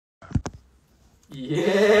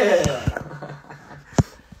Yeah!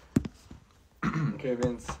 Okej,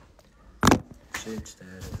 więc 3, 4,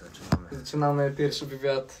 zaczynamy. zaczynamy pierwszy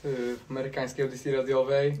wywiad w amerykańskiej audycji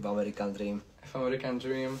radiowej W American Dream. w American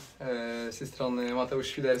Dream. Z tej strony Mateusz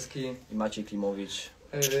Świderski. I Maciej Klimowicz.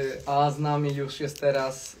 A z nami już jest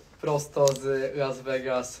teraz prosto z Las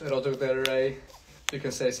Vegas RogerThat. You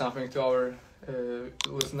can say something to our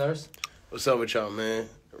listeners. What's up with y'all, man?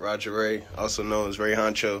 Roger Ray, also known as Ray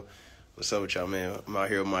Honcho. What's up with y'all, man? I'm out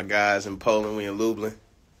here with my guys in Poland. We in Lublin.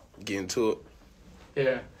 Getting to it.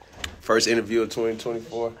 Yeah. First interview of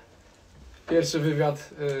 2024. Pierwszy wywiad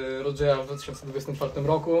Rogera w 2024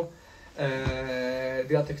 roku.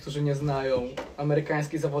 Dla tych, którzy nie znają,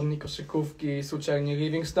 amerykański zawodnik koszykówki z uczelni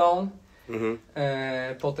Livingstone,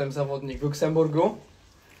 potem zawodnik w Luksemburgu,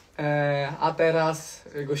 a teraz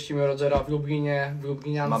gościmy Rogera w Lublinie, w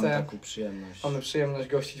Lubliniance. Mamy taką przyjemność. Mamy przyjemność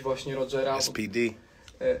gościć właśnie Rogera. SPD.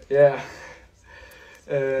 Yeah.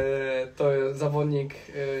 To jest zawodnik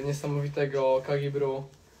niesamowitego kalibru.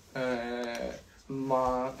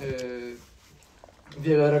 Ma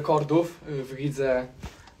wiele rekordów w lidze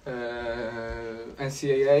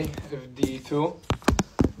NCAA w D2,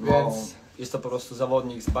 więc jest to po prostu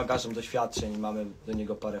zawodnik z bagażem doświadczeń i mamy do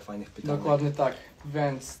niego parę fajnych pytań. dokładnie tak,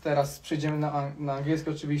 więc teraz przejdziemy na angielski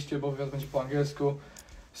oczywiście, bo wywiad będzie po angielsku.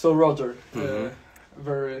 So Roger,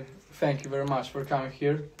 thank you very much for coming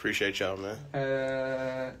here. Appreciate y'all, man.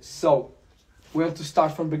 So we have to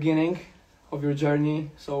start from beginning of your journey.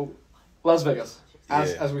 So Las Vegas,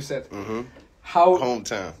 as we said. How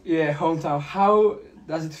Hometown. Yeah, hometown. How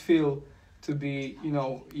does it feel to be,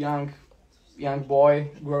 young boy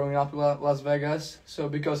growing up in Las Vegas? So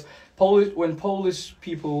because when Polish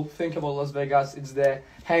people think about Las Vegas, it's the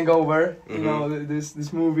Hangover,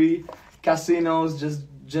 this movie, casinos, just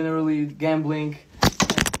generally gambling.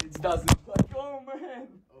 It doesn't like, oh man.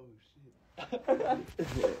 Oh shit.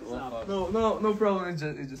 No problem. It's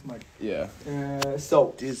just Mike. Yeah.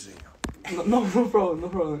 So Dizzy. no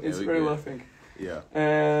problem. It's we very good. well, I think. Yeah.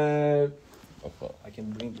 I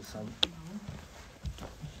can bring you some.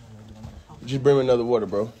 Just bring me another water,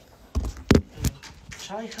 bro.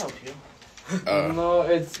 Shall I help you? No,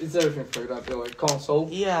 it's everything, for example, like console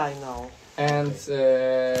Yeah, I know. and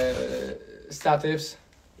statives,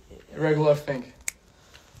 regular thing.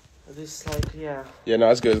 This yeah. Yeah, no,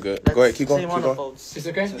 it's good, it's good. Go ahead, keep going, Say keep one going. of those. It's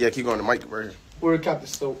okay? Yeah, keep going. The mic right here. We'll recap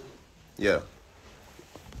this.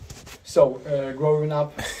 So, growing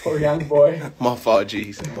up for a young boy. My fault,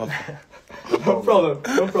 G's. No problem.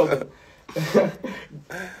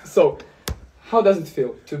 So, how does it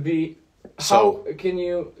feel to be? How can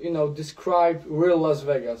you describe real Las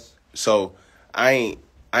Vegas? So I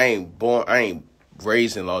ain't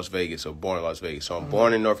raised in Las Vegas or born in Las Vegas. So I'm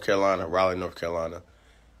born in North Carolina, Raleigh, North Carolina.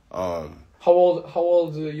 How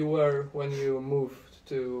old you were when you moved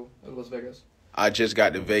to Las Vegas? I just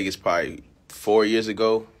got to Vegas probably 4 years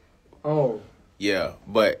ago. Oh. Yeah,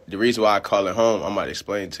 but the reason why I call it home, I'm about to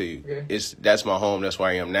explain to you. Okay. That's my home. That's where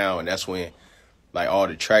I am now, and that's when, like, all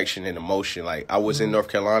the traction and emotion. Like, I was in North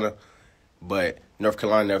Carolina, but North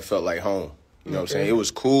Carolina never felt like home. You know what I'm saying? It was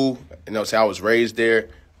cool. You know what I'm saying? I was raised there,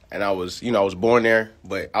 and I was born there,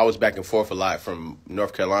 but I was back and forth a lot from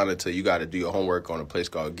North Carolina to you got to do your homework on a place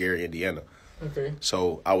called Gary, Indiana. Okay.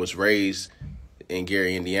 So I was raised in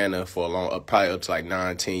Gary, Indiana for a long, probably up to like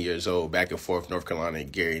 9, 10 years old, back and forth North Carolina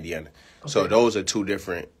and Gary, Indiana. Okay. So those are two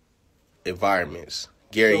different environments.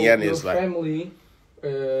 Gary, Indiana is like... Your family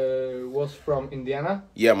was from Indiana?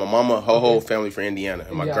 Yeah, my mama, her whole family from Indiana.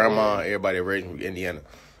 And my grandma, everybody raised me from Indiana.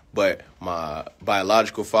 But my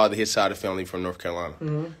biological father, his side of the family from North Carolina.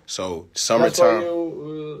 So summertime... That's where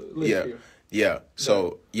you live here? Yeah.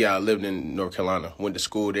 So, I lived in North Carolina. Went to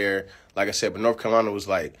school there. Like I said, but North Carolina was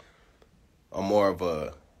like more of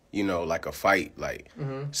a, like a fight. Like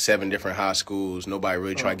 7 different high schools. Nobody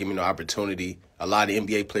really trying to give me no opportunity. A lot of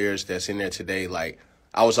NBA players that's in there today, like,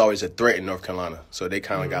 I was always a threat in North Carolina. So they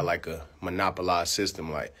kind of got like a monopolized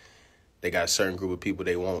system. Like, they got a certain group of people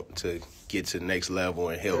they want to get to the next level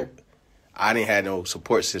and help. Okay. I didn't have no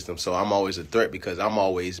support system, so I'm always a threat because I'm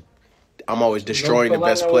always destroying the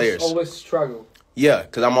best players. Always struggle. Yeah,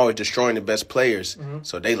 because I'm always destroying the best players.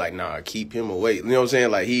 So they like, nah, keep him away. You know what I'm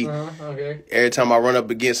saying? Like, every time I run up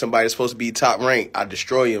against somebody that's supposed to be top ranked, I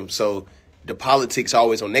destroy him. So the politics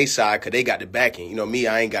always on their side because they got the backing. Me,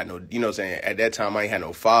 I ain't got no, you know what I'm saying? At that time, I ain't had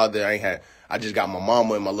no father. I just got my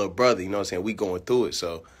mama and my little brother, you know what I'm saying? We going through it.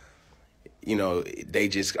 So, they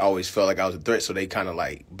just always felt like I was a threat. So they kind of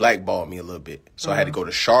like blackballed me a little bit. So I had to go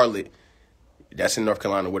to Charlotte. That's in North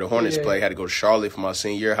Carolina where the Hornets play. I had to go to Charlotte for my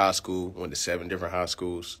senior year of high school. Went to 7 different high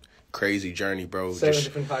schools. Crazy journey, bro. Seven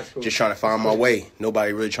different high schools. Just trying to find my way.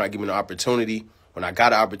 Nobody really trying to give me an opportunity. when I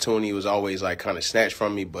got an opportunity, it was always like kind of snatched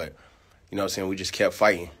from me. But you know what I'm saying, we just kept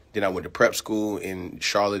fighting. Then I went to prep school in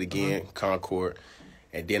Charlotte again, Concord,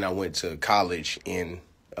 and then I went to college in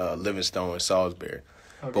Livingstone and Salisbury.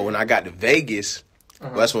 Okay. But when I got to Vegas,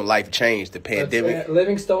 well, that's when life changed. The pandemic.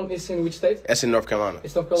 Livingstone is in which state? That's in North Carolina.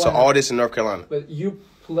 It's North Carolina. So all this in North Carolina. But you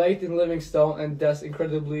played in Livingstone, and that's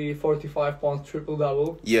incredibly 45 points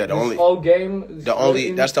triple-double. Yeah,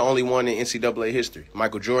 That's the only one in NCAA history.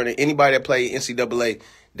 Michael Jordan, anybody that played NCAA,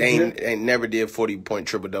 they ain't never did 40-point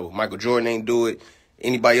triple-double. Michael Jordan ain't do it.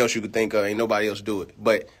 Anybody else you could think of, ain't nobody else do it.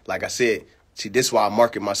 But like I said, see, this is why I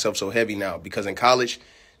market myself so heavy now, because in college,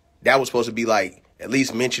 that was supposed to be like at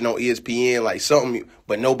least mentioned on ESPN, like something,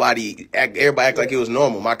 but everybody act like it was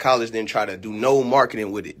normal. My college didn't try to do no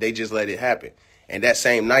marketing with it. They just let it happen. And that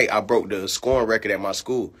same night, I broke the scoring record at my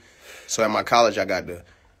school. So at my college, I'm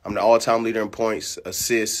the all-time leader in points,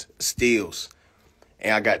 assists, steals,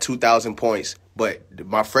 and I got 2,000 points. But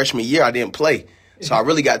my freshman year, I didn't play. So I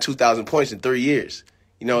really got 2,000 points in 3 years.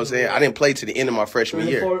 You know what I'm saying? I didn't play to the end of my freshman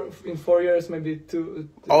year. In 4 years, maybe two.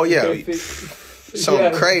 Oh, yeah.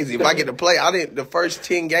 Something crazy. If I get to play, the first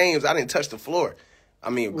 10 games, I didn't touch the floor. I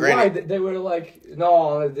mean, granted. Why? They were like,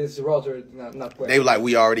 no, this is Roger not playing. They were like,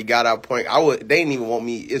 we already got our point. They didn't even want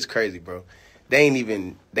me. It's crazy, bro. They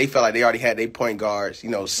felt like they already had their point guards,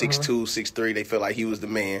 6'2", 6'3". They felt like he was the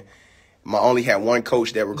man. I only had one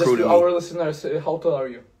coach that recruited me. Our listeners, how tall are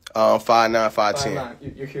you? 5'9", 5'10".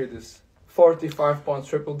 5'9". You hear this. 45 points,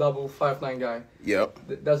 triple-double, 5'9" guy. Yep.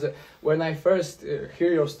 That's it. When I first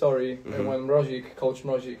hear your story, when Coach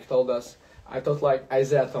Mrozik told us, I thought like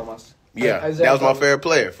Isaiah Thomas. Yeah, that was my favorite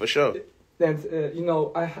player, for sure. And,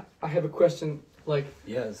 I have a question, like...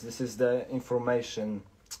 Yes, this is the information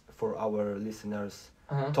for our listeners.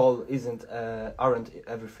 Tall aren't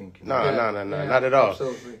everything. No, not at all.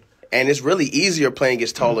 Absolutely. And it's really easier playing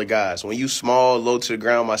against taller guys. When you small, low to the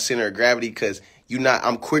ground, my center of gravity, because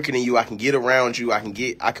I'm quicker than you. I can get around you.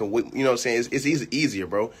 you know what I'm saying? It's easier,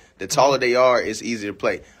 bro. The taller they are, it's easier to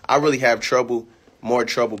play. I really have more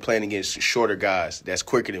trouble playing against shorter guys that's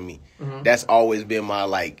quicker than me. That's always been my,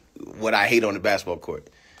 what I hate on the basketball court.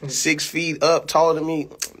 6 feet up, taller than me,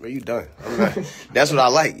 bro, you done. That's what I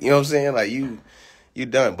like. You know what I'm saying? Like, you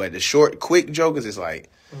done. But the short, quick jokers, it's like...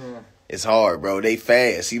 It's hard, bro. They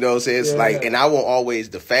fast. You know what I'm saying? It's and I won't always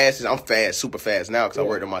the fastest. I'm fast, super fast now because I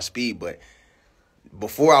worked on my speed. But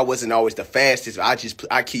before I wasn't always the fastest. I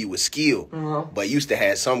kill you with skill. But used to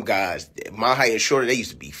have some guys, my height and shorter, they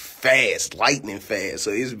used to be fast, lightning fast.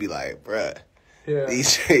 So it used to be like, bruh. Yeah.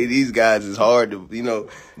 These guys is hard to,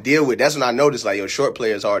 deal with. That's when I noticed, your short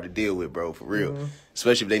player is hard to deal with, bro, for real.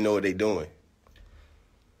 Especially if they know what they're doing.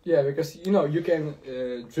 Yeah, because, you can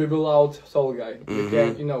dribble out tall guy. You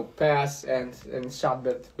can, pass and shot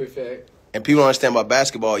bet with a... And people don't understand about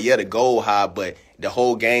basketball. Yeah, the goal high, but the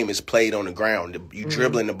whole game is played on the ground. You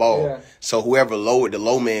dribbling the ball. Yeah. So whoever lowered the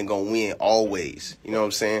low man going to win always. You know what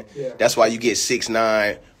I'm saying? Yeah. That's why you get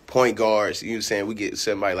 6'9" point guards. You know what I'm saying? We get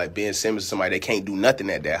somebody like Ben Simmons, somebody that can't do nothing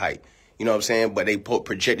at that height. You know what I'm saying? But they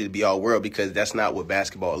projected to be all world because that's not what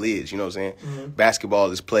basketball is. You know what I'm saying? Basketball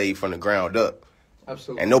is played from the ground up.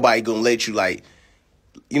 Absolutely. And nobody gonna let you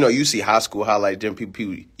you see high school highlights, different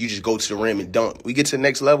people, you just go to the rim and dunk. We get to the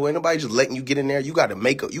next level, ain't nobody just letting you get in there. You gotta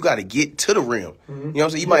you gotta get to the rim. You know what I'm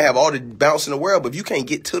saying? You might have all the bounce in the world, but if you can't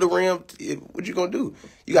get to the rim, what you gonna do?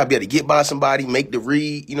 You gotta be able to get by somebody, make the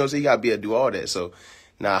read, you know what I'm saying? You gotta be able to do all that. So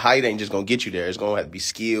height ain't just gonna get you there. It's gonna have to be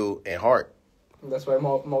skill and heart. That's why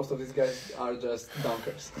most of these guys are just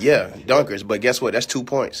dunkers. Yeah, dunkers. But guess what? That's 2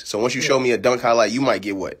 points. So once you show me a dunk highlight, you might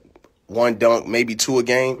get what? 1 dunk, maybe 2 a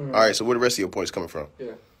game. All right, so where the rest of your points coming from?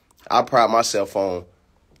 Yeah. I pride myself on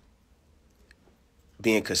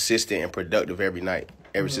being consistent and productive every night,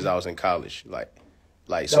 ever since I was in college. That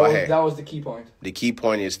was the key point. The key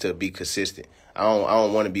point is to be consistent. I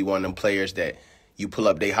don't want to be one of them players that you pull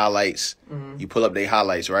up their highlights. You pull up their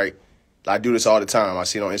highlights, right? I do this all the time. I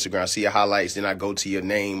see it on Instagram. I see your highlights, then I go to your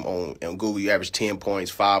name on Google. You average 10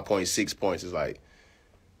 points, 5 points, 6 points. It's like,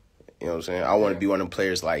 you know what I'm saying? I want to be one of them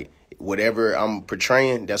players whatever I'm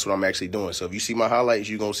portraying, that's what I'm actually doing. So if you see my highlights,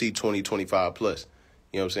 you're going to see 20, 25 plus.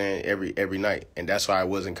 You know what I'm saying? Every night. And that's why I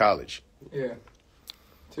was in college. Yeah.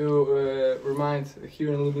 To remind,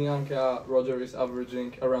 here in Lubyanka, Roger is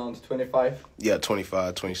averaging around 25. Yeah,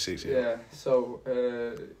 25, 26. Yeah. So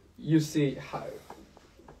you see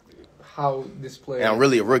how this player... And I'm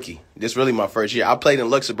really a rookie. This is really my first year. I played in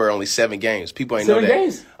Luxembourg only 7 games. People ain't know that. 7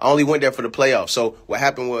 games? I only went there for the playoffs. So what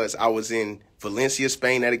happened was I was in Valencia,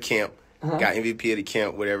 Spain at a camp, got MVP at the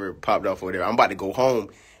camp, whatever, popped off or whatever. I'm about to go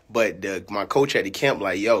home, but my coach at the camp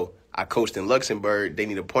yo, I coached in Luxembourg. They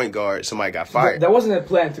need a point guard. Somebody got fired. There wasn't a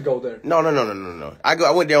plan to go there. No.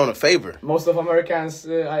 I went there on a favor. Most of Americans,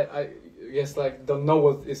 I guess, like, don't know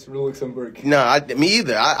what is Luxembourg. No, me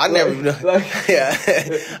either. I never. Yeah,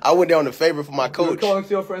 I went there on a favor for my coach. You're calling to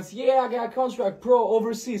your friends, yeah, I got a contract, pro,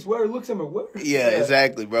 overseas. Where Luxembourg? Where? Yeah,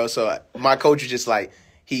 exactly, bro. So my coach was just like,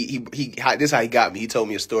 he this is how he got me. He told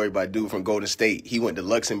me a story about a dude from Golden State. He went to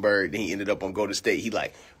Luxembourg, then he ended up on Golden State. He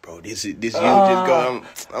like, bro, this you just go.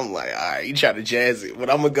 I'm like, all right, you try to jazz it, but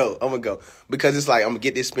I'm gonna go because it's like I'm gonna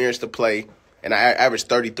get the experience to play, and I averaged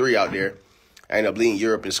 33 out there. I ended up leading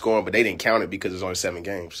Europe in scoring, but they didn't count it because it's only 7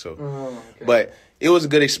 games. So, okay. But it was a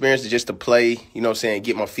good experience to play. You know what I'm saying?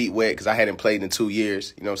 Get my feet wet because I hadn't played in 2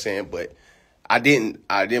 years. You know what I'm saying? But I didn't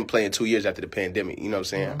play in 2 years after the pandemic. You know what I'm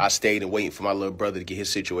saying? I stayed and waiting for my little brother to get his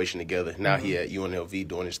situation together. Now he at UNLV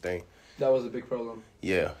doing his thing. That was a big problem.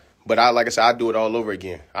 Yeah. But like I said, I do it all over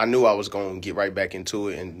again. I knew I was going to get right back into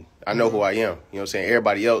it, and I know who I am. You know what I'm saying?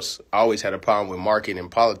 Everybody else always had a problem with marketing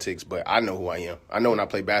and politics, but I know who I am. I know when I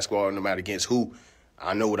play basketball, no matter against who,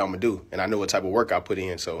 I know what I'm going to do, and I know what type of work I put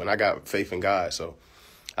in. So, and I got faith in God, so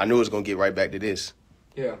I knew it was going to get right back to this.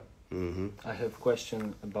 Yeah. I have a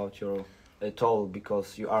question about your tall,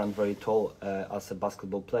 because you aren't very tall as a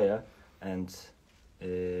basketball player, and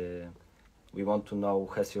we want to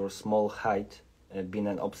know, has your small height been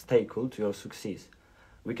an obstacle to your success?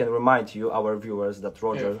 We can remind you, our viewers, that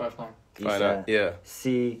Roger is a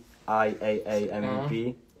CIAA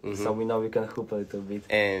MVP, so we know we can hoop a little bit.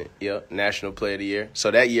 And, National Player of the Year.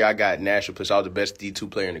 So that year I got National Player. So I was the best D2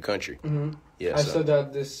 player in the country. Yeah, I saw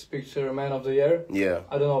that this picture, Man of the Year. Yeah.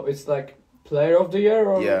 I don't know, it's like Player of the Year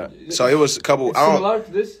or so it was a couple. Similar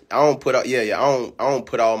to this. I don't put out. I don't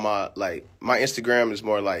put all my my Instagram is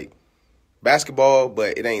more like basketball,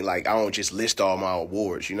 but it ain't like I don't just list all my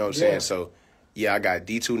awards. You know what I'm saying? So I got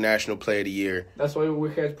D2 National Player of the Year. That's why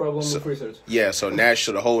we had problems with research. Yeah, so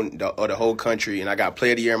national the whole country, and I got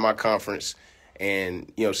Player of the Year in my conference,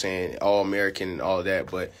 and you know what I'm saying, All American and all of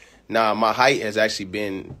that. But my height has actually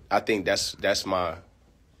been. I think that's my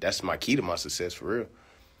key to my success for real.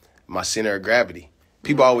 My center of gravity.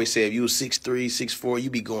 People always say if you was 6'3", 6'4", you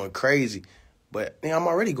be going crazy. But I'm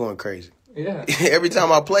already going crazy. Yeah. Every time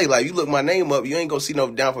I play, like you look my name up, you ain't gonna see no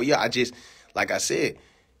downfall. Yeah, I just, like I said,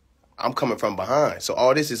 I'm coming from behind. So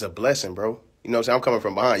all this is a blessing, bro. You know what I'm saying? I'm coming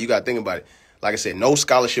from behind. You gotta think about it. Like I said, no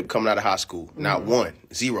scholarship coming out of high school. Not one.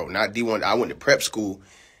 0. Not D1. I went to prep school.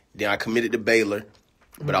 Then I committed to Baylor.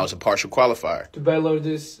 But I was a partial qualifier. To Baylor,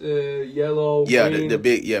 this yellow, green. the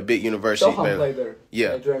big university. Sohan played there.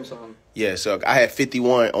 Yeah. James Sohan. Yeah, so I had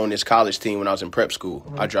 51 on this college team when I was in prep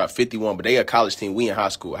school. I dropped 51, but they a college team. We in high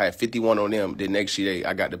school. I had 51 on them. The next year,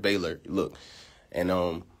 I got to Baylor. Look, and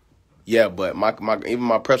but even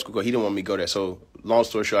my prep school, he didn't want me to go there. So long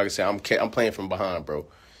story short, like I said, I'm playing from behind, bro.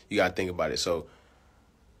 You gotta think about it. So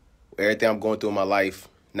everything I'm going through in my life,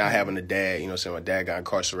 not having a dad, you know what I'm saying? My dad got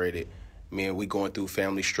incarcerated. Man, we going through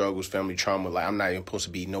family struggles, family trauma. Like, I'm not even supposed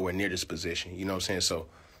to be nowhere near this position. You know what I'm saying? So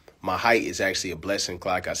my height is actually a blessing.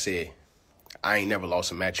 Like I said, I ain't never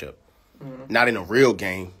lost a matchup. Not in a real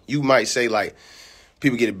game. You might say, like,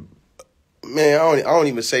 people get it. Man, I don't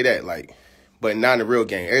even say that. Like, but not in a real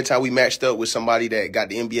game. Every time we matched up with somebody that got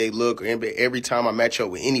the NBA look, or NBA, every time I match up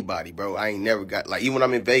with anybody, bro, I ain't never got, like, even when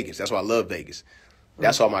I'm in Vegas, that's why I love Vegas.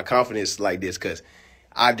 That's why my confidence is like this, because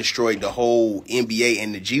I destroyed the whole NBA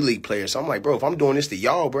and the G League players. So I'm like, bro, if I'm doing this to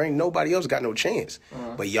y'all, bro, ain't nobody else got no chance.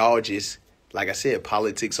 But y'all just, like I said,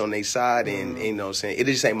 politics on their side, and you know what I'm saying? It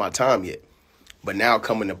just ain't my time yet. But now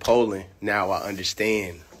coming to Poland, now I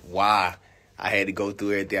understand why I had to go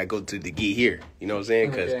through everything I go through to get here. You know what I'm saying?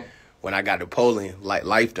 Because when I got to Poland, like,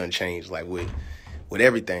 life done changed, like, with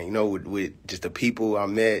everything, you know, with just the people I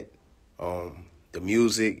met, the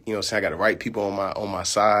music, you know what I'm saying? I got the right people on my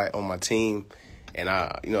side, on my team. And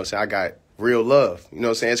you know what I'm saying, I got real love. You know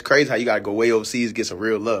what I'm saying? It's crazy how you got to go way overseas to get some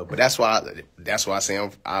real love. But that's why I say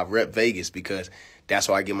I rep Vegas, because that's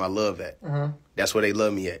where I get my love at. That's where they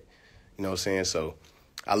love me at. You know what I'm saying? So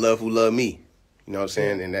I love who love me. You know what I'm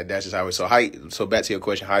saying? And that's just how it is. So back to your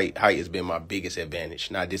question, height has been my biggest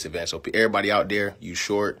advantage, not disadvantage. So everybody out there, you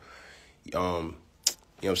short, you know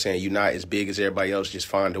what I'm saying? You're not as big as everybody else, just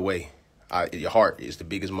find a way. Your heart is the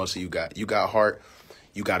biggest muscle you got. You got heart,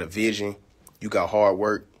 you got a vision, you got hard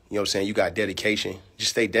work, you know what I'm saying? You got dedication.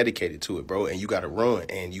 Just stay dedicated to it, bro. And you got to run,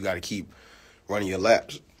 and you got to keep running your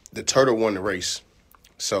laps. The turtle won the race.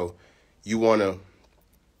 So you want to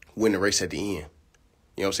win the race at the end.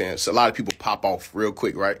 You know what I'm saying? So a lot of people pop off real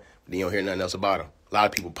quick, right? But then you don't hear nothing else about them. A lot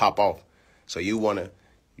of people pop off. So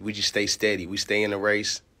we just stay steady. We stay in the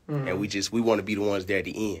race, and we want to be the ones there at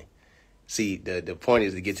the end. See, the point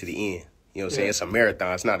is to get to the end. You know what I'm saying? It's a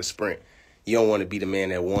marathon. It's not a sprint. You don't want to be the man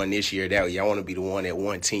that won this year, that year. I want to be the one that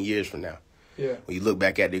won 10 years from now. Yeah. When you look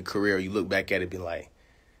back at their career, you look back at it, be like,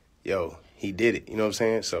 yo, he did it. You know what I'm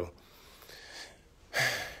saying? So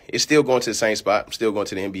it's still going to the same spot. I'm still going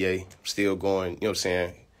to the NBA. I'm still going, you know what I'm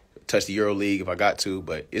saying, touch the Euro League if I got to,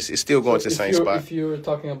 but it's still going to the same spot. If you're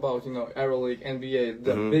talking about, Euro League, NBA,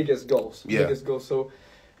 the biggest goals. So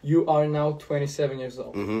you are now 27 years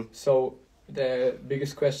old. So the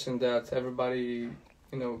biggest question that everybody,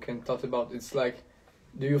 can talk about, it's like,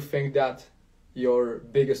 do you think that your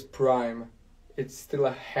biggest prime, it's still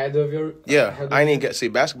ahead of your... Yeah, I didn't get... See,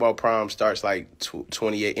 basketball prime starts like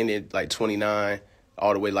 28, ended like 29,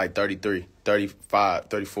 all the way like 33, 35,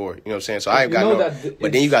 34. You know what I'm saying? So I ain't got no...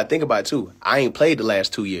 But then you got to think about it, too. I ain't played the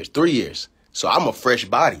last 3 years. So I'm a fresh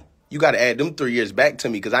body. You got to add them 3 years back to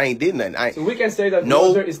me because I ain't did nothing. So we can say that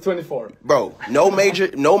Roger is 24. Bro, no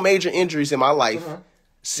major injuries in my life.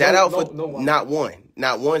 Sat out for not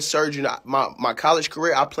one surgery. My college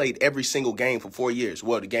career, I played every single game for 4 years.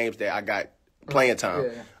 Well, the games that I got playing time.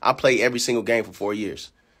 Yeah. I played every single game for 4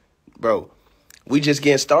 years. Bro, we just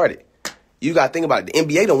getting started. You got to think about it. The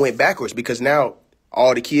NBA done went backwards because now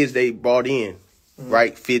all the kids they brought in,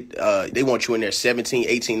 right, they want you in there 17,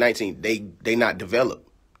 18, 19. They not developed.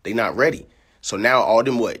 They not ready. So now all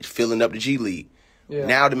them filling up the G League. Yeah.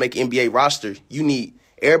 Now to make NBA roster, you need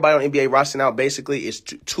everybody on NBA roster now basically is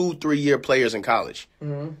 2-3 year players in college.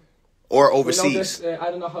 Or overseas. I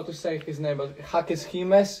don't know how to say his name, but Hakis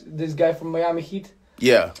Jimenez, this guy from Miami Heat.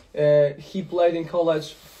 Yeah. He played in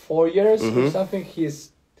college 4 years or something.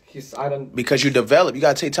 Because you develop. You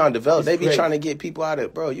got to take time to develop. They be trying to get people out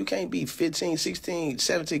of, bro, you can't be 15, 16,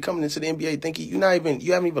 17 coming into the NBA thinking you haven't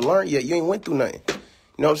even learned yet. You ain't went through nothing.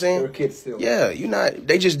 You know what I'm saying? You're a kid still. Yeah,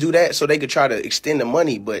 they just do that so they could try to extend the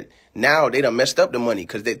money, but now they done messed up the money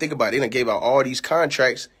because they think about it. They done gave out all these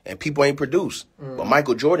contracts and people ain't produced. But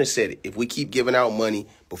Michael Jordan said it. If we keep giving out money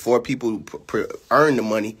before people earn the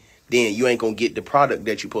money, then you ain't going to get the product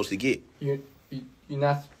that you're supposed to get. You're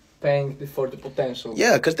not paying for the potential.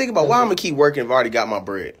 Yeah, because think about why I'm going to keep working if I already got my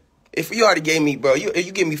bread. If you already gave me, bro, if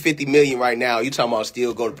you give me $50 million right now, you talking about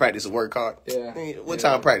still go to practice and work hard? Yeah. What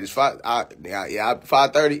time practice?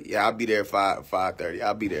 5:30. Yeah, I'll be there 5:30.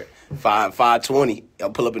 I'll be there 5:20.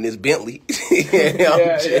 I'll pull up in this Bentley.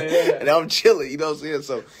 And I'm chilling. You know what I'm saying?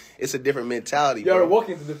 So it's a different mentality. You're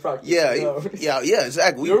walking to the practice. Yeah,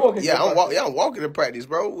 exactly. You're walking. I'm walking to practice,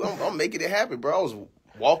 bro. I'm making it happen, bro. I was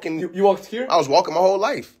walking. You walked here? I was walking my whole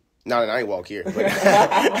life. No, I ain't walk here. But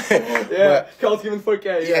called him in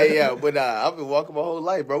 4K. Yeah. But I've been walking my whole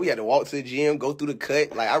life, bro. We had to walk to the gym, go through the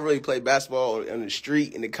cut. Like, I really played basketball on the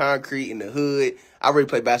street, in the concrete, in the hood. I really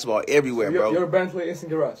play basketball everywhere, bro. Your Bentley is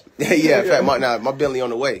in the garage. In fact, my Bentley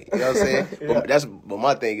on the way. You know what I'm saying? But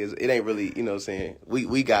my thing is, it ain't really, you know what I'm saying?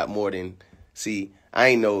 We got more than, see,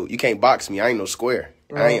 you can't box me. I ain't no square.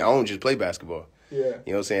 I don't just play basketball. Yeah. You know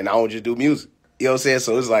what I'm saying? I don't just do music. You know what I'm saying?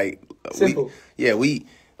 So it's like, simple.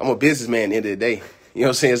 I'm a businessman at the end of the day. You know what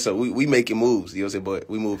I'm saying? So we making moves, you know what I'm saying? But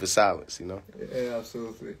we move in silence, you know? Yeah,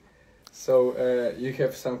 absolutely. So you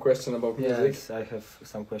have some question about music? Yes, I have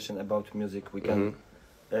some question about music. We can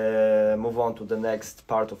move on to the next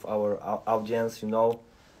part of our audience, you know.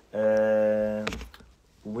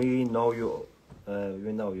 We know you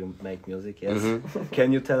make music, yes.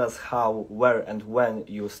 Can you tell us how, where, and when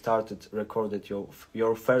you started recorded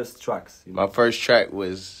your first tracks? You know? My first track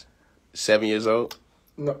was 7 years old.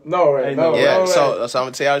 No way. So I'm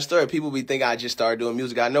gonna tell y'all the story. People be thinking I just started doing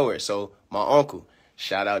music out of nowhere. So my uncle,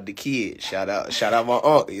 shout out the kid, shout out my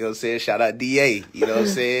uncle, you know what I'm saying? Shout out DA, you know what I'm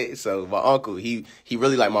saying? So my uncle, he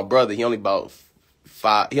really like my brother. He only about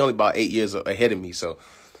 8 years ahead of me. So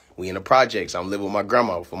we in the projects. I'm living with my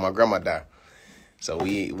grandma before my grandma died. So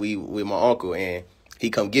we with my uncle, and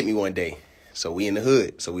he come get me one day. So we in the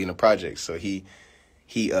hood. So we in the projects. So he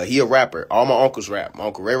a rapper. All my uncles rap. My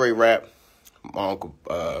uncle Ray rap. My uncle,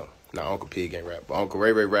 Uncle Pig ain't rap, but Uncle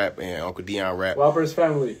Ray rap and Uncle Dion rap. Whopper's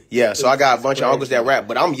family. Yeah, so I got a bunch of uncles that rap,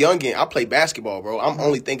 but I'm youngin'. I play basketball, bro. I've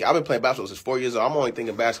been playing basketball since 4 years old. I'm only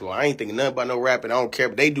thinking basketball. I ain't thinking nothing about no rapping. I don't care,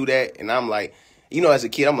 but they do that, and I'm like, as a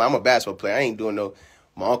kid, I'm a basketball player. I ain't doing no.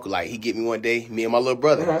 My uncle, he get me one day, me and my little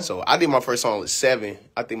brother. So I did my first song at 7.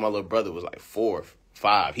 I think my little brother was 4,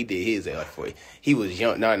 5. He did his at 4. He was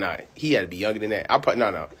young. No, he had to be younger than that.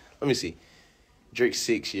 Let me see. Drake's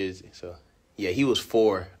 6 years, so. Yeah, he was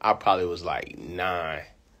 4. I probably was 9,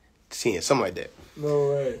 10, something like that.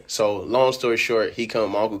 No way. So, long story short, my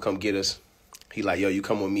uncle come get us. He like, yo, you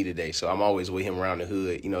come with me today. So, I'm always with him around the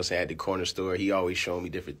hood, at the corner store. He always showing me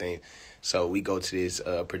different things. So, we go to this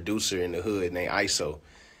producer in the hood named ISO.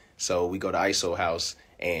 So, we go to ISO house,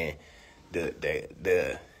 and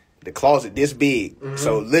the the closet this big.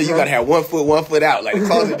 So literally you gotta have 1 foot out. Like the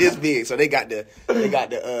closet this big. So they got the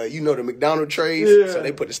the McDonald's trays. Yeah. So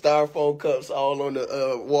they put the styrofoam cups all on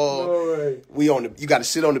the wall. All right. You gotta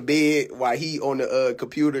sit on the bed while he on the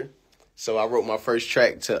computer. So I wrote my first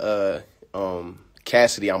track to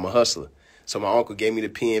Cassidy, I'm a Hustler. So my uncle gave me the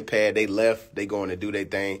pen pad. They left. They going to do their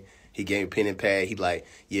thing. He gave me pen and pad. He like,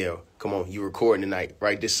 yeah, come on, you recording tonight.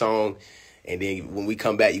 Write this song, and then when we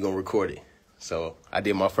come back, you gonna record it. So I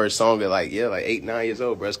did my first song at like 8, 9 years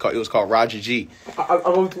old, bro. It was called Roger G.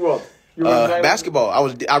 About what? Basketball.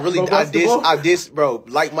 I did, bro.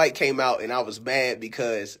 Like Mike came out, and I was mad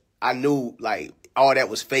because I knew like all that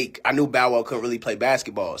was fake. I knew Bow Wow couldn't really play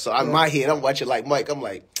basketball. So in my head, I'm watching like Mike. I'm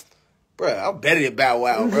like, bro, I'm better than Bow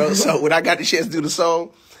Wow, bro. So when I got the chance to do the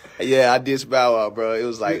song, yeah, I did Bow Wow, bro. It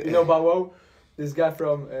was like, you know Bow Wow, this guy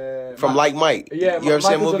from Like Mike. Yeah, you ever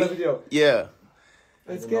seen the movie? Video. Yeah.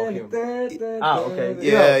 Let's get it. Okay.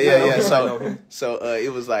 Yeah. So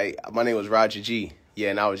it was like my name was Roger G. Yeah,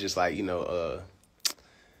 and I was just like,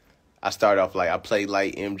 I started off like I played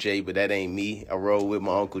like MJ, but that ain't me. I roll with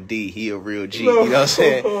my Uncle D. He a real G. You know what I'm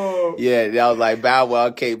saying? Yeah, that was like Bow Wow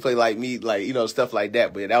can't play like me, like stuff like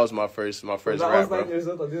that. But that was my first rap. I was 9 years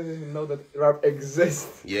old. I didn't even know that rap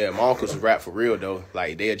exists. Yeah, my uncles rap for real though.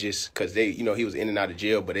 Like they'll just cause they, he was in and out of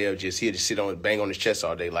jail, but he'll just sit on bang on his chest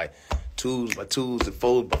all day like. Twos by twos and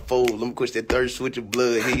folds by folds. Let me quench that third switch of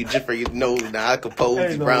blood. Here you just for your nose. Now I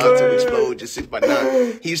compose. Brown to explode. Just 6 by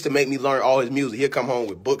 9. He used to make me learn all his music. He'll come home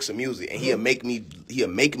with books of music, and he'll make me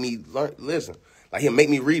learn. Listen, like he'll make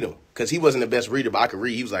me read them because he wasn't the best reader, but I could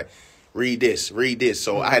read. He was like, read this.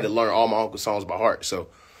 So I had to learn all my uncle's songs by heart. So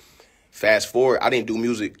fast forward, I didn't do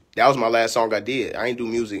music. That was my last song I did. I didn't do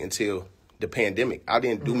music until the pandemic. I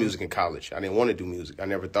didn't do music in college. I didn't want to do music. I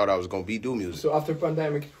never thought I was going to do music. So after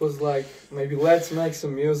pandemic, it was like, maybe let's make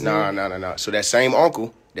some music. No. So that same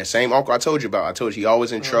uncle I told you about, I told you he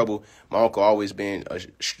always in trouble. My uncle always been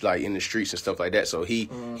like in the streets and stuff like that. So he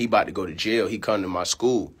about to go to jail. He come to my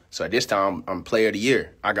school. So at this time, I'm player of the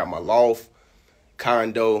year. I got my loft,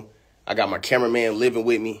 condo. I got my cameraman living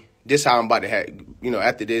with me. This how I'm about to have,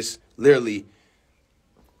 after this, literally,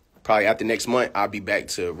 probably after next month, I'll be back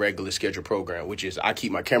to regular schedule program, which is I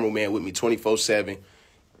keep my cameraman with me 24/7,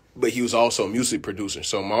 but he was also a music producer.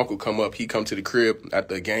 So my uncle he come to the crib at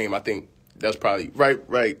the game. I think that's probably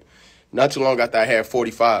right. Not too long after I had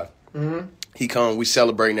 45. He come, we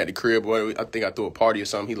celebrating at the crib. I think I threw a party or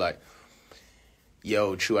something. He like,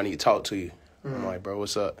 yo, True, I need to talk to you. I'm like, bro,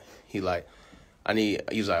 what's up? He was like, I'm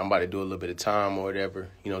about to do a little bit of time or whatever.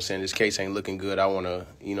 You know what I'm saying? This case ain't looking good. I want to,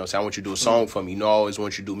 I want you to do a song for me. I always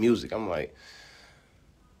want you to do music. I'm like,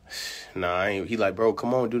 nah, I ain't. He like, bro,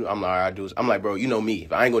 come on, dude. I'm like, all right, I do. I'm like, bro, you know me.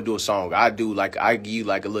 If I ain't going to do a song, I give you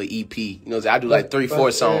like a little EP. I do like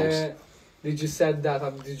 3-4 songs. Did you said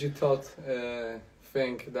that? Did you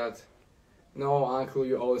think that, no, uncle,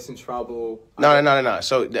 you're always in trouble? No.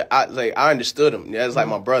 So I understood him. That's like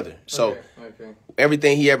my brother. So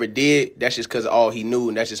everything he ever did, that's just because all he knew,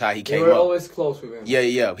 and that's just how he came up. You were always close with him.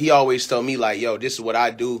 Yeah. He always told me like, yo, this is what I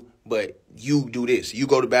do, but you do this. You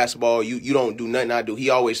go to basketball. You don't do nothing I do. He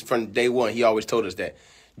always, from day one, he always told us that.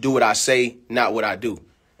 Do what I say, not what I do.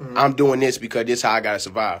 I'm doing this because this is how I gotta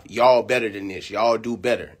survive. Y'all better than this. Y'all do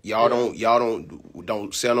better. Y'all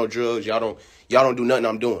don't sell no drugs. Y'all don't do nothing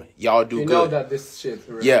I'm doing. Y'all do good. You know that this shit.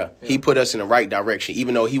 Really, yeah, he put us in the right direction,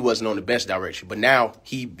 even though he wasn't on the best direction. But now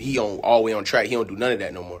he on all the way on track. He don't do none of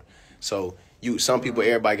that no more. So some people,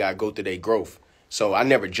 everybody gotta go through their growth. So I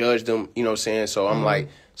never judged them. You know what I'm saying? So I'm like,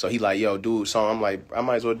 so he like, yo, dude. So I'm like, I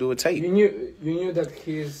might as well do a tape. You knew that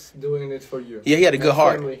he's doing it for you. Yeah, he had a good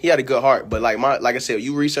heart. Family. He had a good heart. But like I said,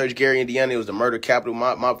 you research Gary, Indiana, it was the murder capital.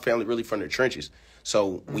 My family really from the trenches.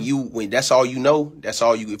 So when that's all you know, that's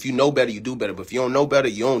all you. If you know better, you do better. But if you don't know better,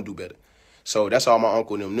 you don't do better. So that's all my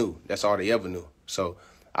uncle and them knew. That's all they ever knew. So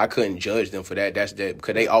I couldn't judge them for that. That's that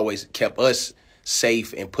because they always kept us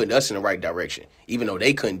safe and putting us in the right direction, even though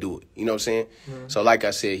they couldn't do it. You know what I'm saying? So like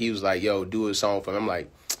I said, he was like, yo, do a song for me. I'm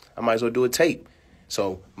like, I might as well do a tape.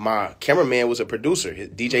 So my cameraman was a producer,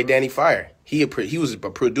 DJ Danny Fire. He was a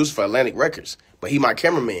producer for Atlantic Records, but he my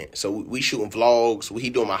cameraman. So we shooting vlogs, he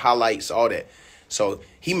doing my highlights, all that. So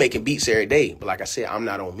he making beats every day. But like I said, I'm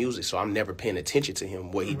not on music, so I'm never paying attention to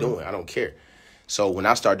him, what he doing. I don't care. So when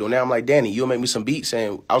I started doing that, I'm like, Danny, you'll make me some beats.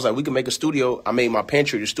 And I was like, we can make a studio. I made my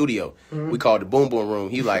pantry the studio. We called it Boom Boom Room.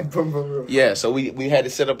 He like, Boom Boom Room. Yeah, so we had it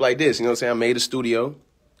set up like this. You know what I'm saying? I made a studio.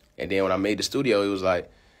 And then when I made the studio, it was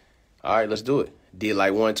like, all right, let's do it. Did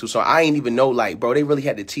like 1, 2 songs. I ain't even know, like, bro, they really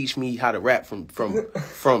had to teach me how to rap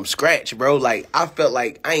from scratch, bro. Like, I felt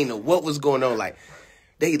like I ain't know what was going on. Like,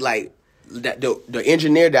 they like, the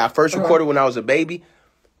engineer that I first recorded when I was a baby,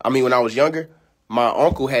 I mean, when I was younger, my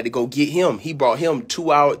uncle had to go get him. He brought him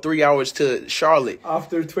 3 hours to Charlotte.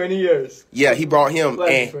 After 20 years. Yeah, he brought him,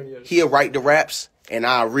 and he'll write the raps, and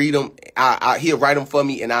I'll read them. He'll write them for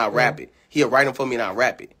me, and I'll rap it. He'll write them for me, and I'll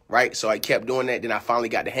rap it, right? So I kept doing that. Then I finally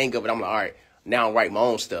got the hang of it. I'm like, all right, now I'm writing my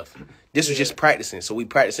own stuff. This was just practicing. So we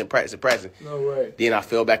practicing. No way. Then I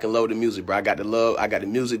fell back in love with the music, bro. I got the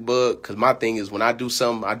music bug, because my thing is when I do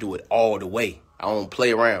something, I do it all the way. I don't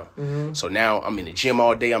play around. Mm-hmm. So now I'm in the gym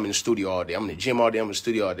all day. I'm in the studio all day. I'm in the gym all day. I'm in the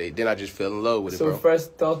studio all day. Then I just fell in love with it, bro. So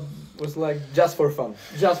first thought was like, just for fun.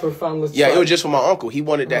 Just for fun. Let's try. It was just for my uncle. He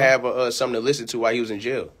wanted to have something to listen to while he was in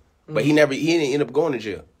jail. But he didn't end up going to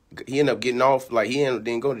jail. He ended up getting off. Like,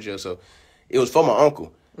 didn't go to jail. So it was for my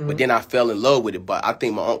uncle. But then I fell in love with it. But I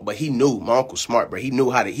think my uncle's smart, bro. He knew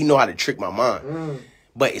how to trick my mind.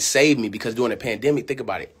 But it saved me because during the pandemic, think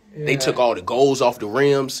about it. Yeah. They took all the goals off the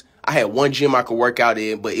rims. I had one gym I could work out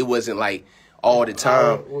in, but it wasn't like all the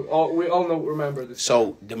time. We all remember this.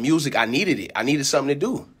 So the music, I needed it. I needed something to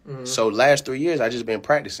do. So last 3 years, I just been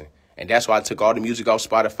practicing. And that's why I took all the music off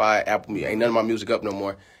Spotify, Apple Music. Ain't none of my music up no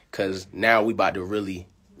more, because now we about to really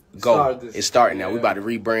go. It's starting now. We about to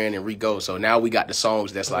rebrand and re-go. So now we got the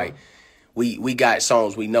songs that's like, we got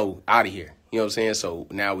songs we know out of here. You know what I'm saying? So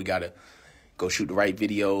now we got to go shoot the right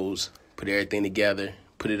videos, put everything together,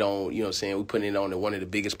 put it on, you know what I'm saying? We putting it on one of the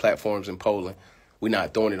biggest platforms in Poland. We're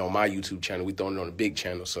not throwing it on my YouTube channel. We throwing it on the big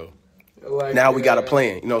channel. So now we got a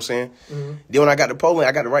plan, you know what I'm saying? Then when I got to Poland,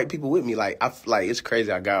 I got the right people with me. Like, it's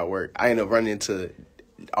crazy how God work. I ended up running into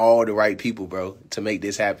all the right people, bro, to make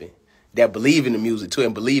this happen. That believe in the music, too,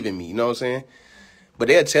 and believe in me, you know what I'm saying? But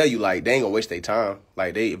they'll tell you, like, they ain't gonna waste their time.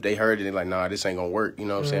 Like, if they heard it, they're like, nah, this ain't gonna work, you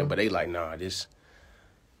know what I'm saying? But they like, nah, this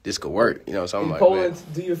could work, you know, so I'm in like, Poland, man.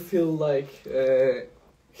 Do you feel like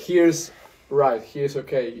here's right, here's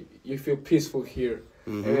okay, you feel peaceful here?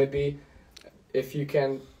 And maybe if you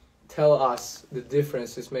can tell us the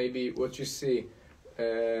differences, maybe what you see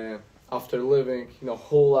after living,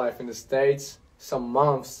 whole life in the States, some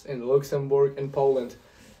months in Luxembourg and Poland,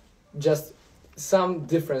 just some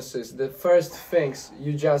differences. The first things,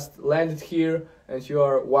 you just landed here and you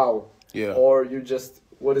are wow, or you just,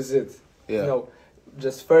 what is it?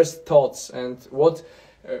 Just first thoughts. And what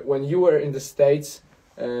when you were in the States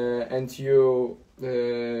and you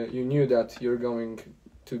knew that you're going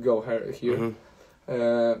to go here,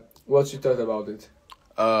 what you thought about it?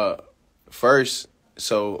 First,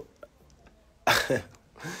 so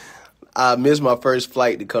I missed my first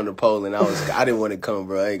flight to come to Poland. I didn't want to come,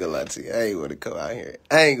 bro. I ain't gonna lie to you. I ain't want to come out here.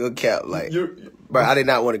 I ain't gonna cap, like, bro. I did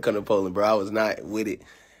not want to come to Poland, bro. I was not with it.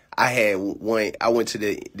 I went to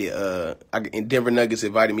the Denver Nuggets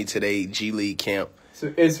invited me to their G League camp.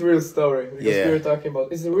 So it's a real story. Because we were talking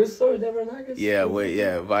about, is it a real story, Denver Nuggets? Yeah,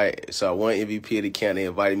 so I won MVP of the camp. They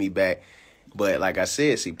invited me back. But like I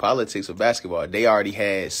said, see, politics of basketball, they already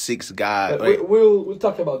had 6 guys. We'll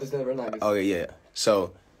talk about this Denver Nuggets. Oh, yeah.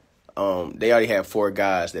 So they already had 4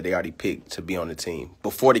 guys that they already picked to be on the team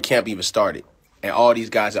before the camp even started. And all these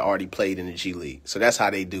guys had already played in the G League. So that's how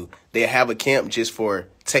they do. They have a camp just for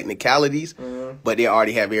technicalities, but they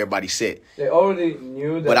already have everybody set. They already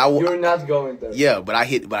knew that you're not going there. Yeah, but I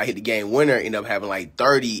hit the game winner, ended up having like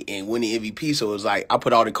 30 and winning MVP. So it was like, I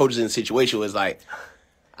put all the coaches in the situation. It was like,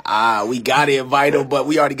 we got to invite them, but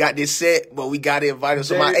we already got this set, but we got to invite them.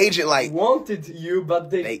 So my agent wanted you, but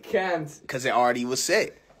they can't. Because it already was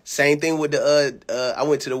set. Same thing with the I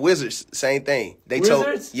went to the Wizards. Same thing.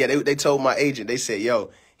 Wizards? They told my agent. They said, "Yo,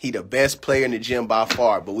 he the best player in the gym by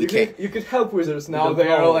far." But we can't. You could help Wizards now. They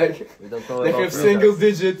are like they have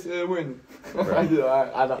single-digit win. Right.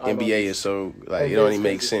 NBA is so like it don't even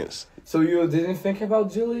make sense. So you didn't think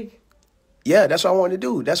about G League? Yeah, that's what I wanted to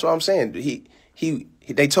do. That's what I'm saying.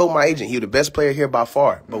 They told my agent he was the best player here by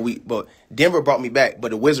far. But Denver brought me back. But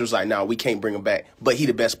the Wizards like, no, we can't bring him back. But he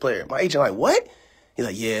the best player. My agent like, what? He's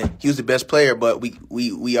like, yeah, he was the best player, but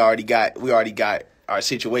we already got our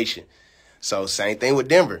situation. So same thing with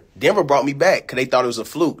Denver. Denver brought me back because they thought it was a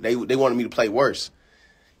fluke. They wanted me to play worse.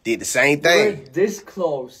 Did the same thing. We're this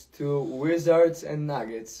close to Wizards and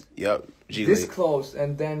Nuggets. Yep. This close,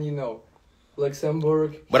 and then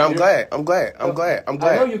Luxembourg. But I'm glad. I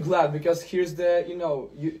know you're glad because here's the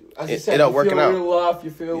as you said, you feel working out. Real love, you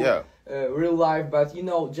feel real life, but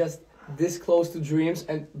just this close to dreams,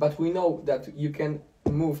 but we know that you can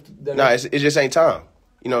move to the it just ain't time.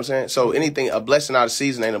 You know what I'm saying? So a blessing out of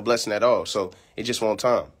season ain't a blessing at all. So it just won't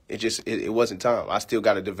time. It wasn't time. I still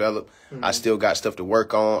got to develop. I still got stuff to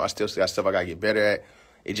work on. I still got stuff I got to get better at.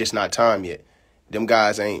 It's just not time yet. Them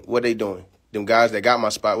guys ain't, what they doing? Them guys that got my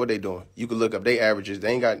spot, what they doing? You can look up their averages.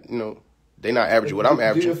 They ain't got, they not averaging what I'm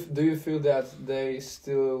averaging. Do you feel that they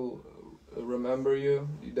still remember you?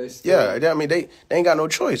 They still... Yeah, I mean they ain't got no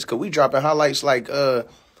choice because we dropping highlights like you know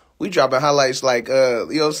what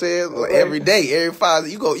I'm saying? Like every day, every 5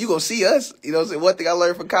 you go see us. You know what I'm saying? One thing I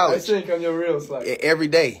learned from college. I think on your reels like every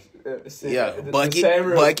day. Yeah, bucket.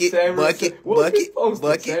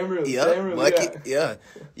 Yeah,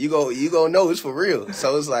 you gonna know it's for real.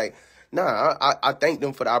 So it's like, nah, I thank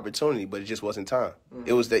them for the opportunity, but it just wasn't time.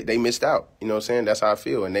 It was they missed out. You know what I'm saying? That's how I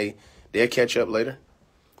feel, and they'll catch up later.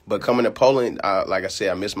 But coming to Poland, like I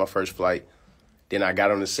said, I missed my first flight. Then I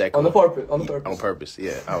got on the second. On purpose,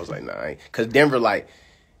 yeah. I was like, nah, because Denver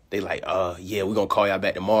they yeah, we're gonna call y'all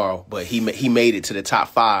back tomorrow. But he made it to the top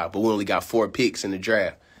 5, but we only got 4 picks in the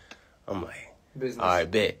draft. I'm like, business. All right,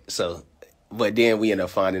 bet. So, but then we end up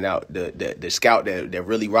finding out the scout that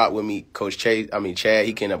really rocked with me, Chad, he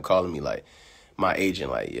ended up calling me like, my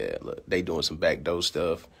agent, like, yeah, look, they doing some backdoor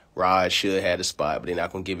stuff. Rod should have a spot, but they're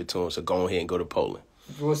not gonna give it to him. So go ahead and go to Poland.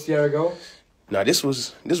 It was a year ago. No, this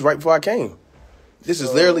was right before I came. This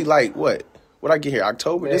is literally like what I get here?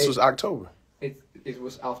 October. This was October. It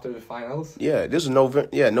was after the finals. Yeah, this was November.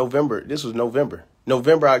 Yeah, November. This was November.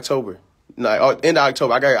 November, October. No, end of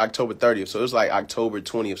October. I got here October 30th, so it was like October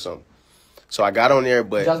 20th something. So I got on there,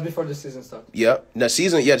 but just before the season started. Yep. The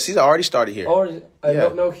season already started here. Or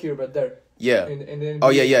no here, but there. Yeah. And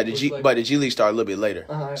but the G League started a little bit later.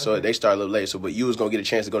 So they started a little later. So, but you was gonna get a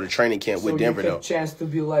chance to go to training camp with Denver, though. Chance to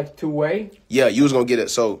be like two-way. Yeah, you was gonna get it.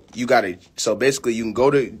 So you got it. So basically, you go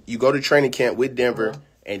to training camp with Denver,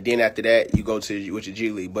 and then after that, you go with your G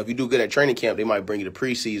League. But if you do good at training camp, they might bring you to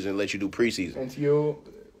preseason and let you do preseason. And you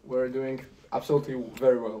were doing absolutely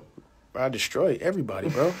very well. I destroyed everybody,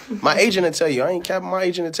 bro. My agent will tell you. I ain't capping. My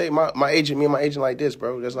agent will tell you. My agent, me and my agent like this,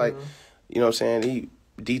 bro. That's like, you know what I'm saying? He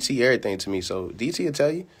DT everything to me. So DT will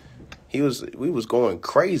tell you, we was going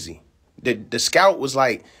crazy. The scout was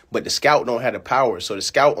like, but the scout don't have the power. So the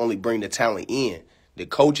scout only bring the talent in. The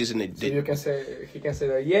coaches and so he can say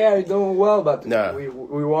that, yeah, you're doing well, but nah, we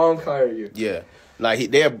won't hire you. Yeah,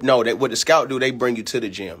 like what the scout do, they bring you to the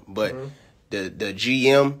gym, but the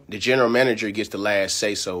GM, the general manager, gets the last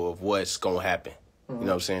say so of what's gonna happen. You know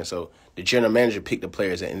what I'm saying? So the general manager pick the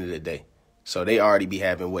players at the end of the day. So they already be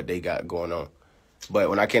having what they got going on. But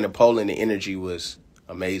when I came to Poland, the energy was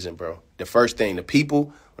amazing, bro. The first thing, the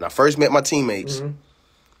people, when I first met my teammates,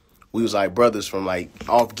 we was like brothers from like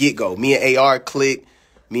off get-go. Me and AR click,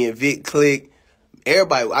 me and Vic click.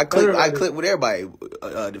 Everybody, I click with everybody.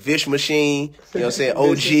 The Vish Machine, you know what I'm saying?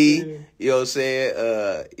 OG, you know what I'm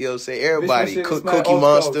saying? Everybody. Cookie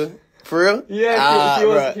Monster. Coach. For real?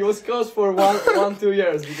 Yeah, he was coach for 2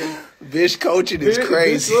 years. Because Vish coaching is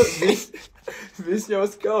crazy. Vish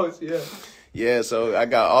was coach, yeah. Yeah, so I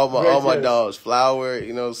got all my dogs. Flower,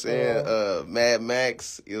 you know what I'm saying? Mad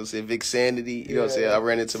Max, you know what I'm saying? Vic Sanity, you know what I'm saying? I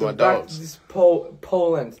ran into my dogs. This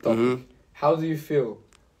Poland topic. How do you feel?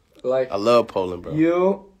 Like, I love Poland, bro.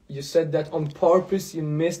 You said that on purpose you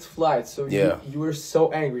missed flights, so you were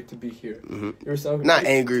so angry to be here. You were so angry. Not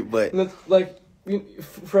angry, but not like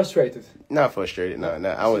frustrated. Not frustrated. No,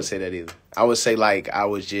 I wouldn't say that either. I would say like I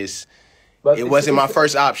was just. But it wasn't my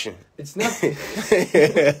first option. It's not.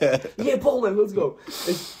 Yeah, Poland, let's go.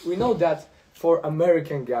 We know that for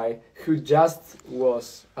American guy who just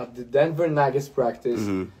was at the Denver Nuggets practice,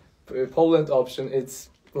 Poland option, it's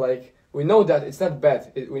like, we know that it's not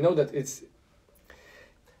bad. We know that it's...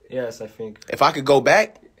 Yes, I think. If I could go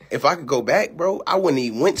back, bro, I wouldn't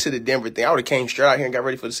even went to the Denver thing. I would have came straight out here and got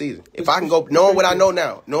ready for the season. If I can go, knowing what I know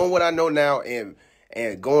now,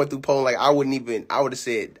 and going through Poland, like I would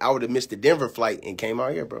have missed the Denver flight and came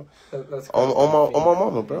out here, bro. That's on my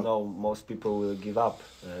mama, bro. You know, most people will give up.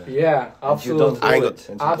 Yeah, absolutely.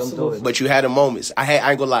 Don't do it. But you had the moments. I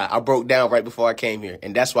ain't gonna lie. I broke down right before I came here,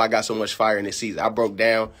 and that's why I got so much fire in this season. I broke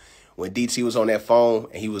down when DT was on that phone,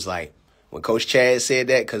 and he was like, when Coach Chad said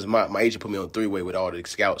that, because my agent put me on 3-way with all the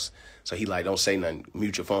scouts, so he like, don't say nothing,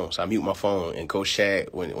 mute your phone. So I mute my phone, and Coach Chad,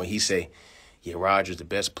 when he say, yeah, Roger's the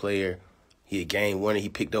best player. He had game winner. He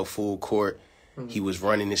picked up full court. He was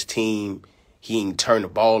running his team. He ain't turned the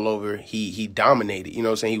ball over. He dominated. You know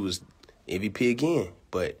what I'm saying? He was MVP again.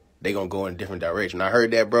 But they going to go in a different direction. I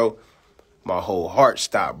heard that, bro. My whole heart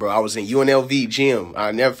stopped, bro. I was in UNLV gym.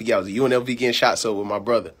 I'll never forget. I was in UNLV getting shots up with my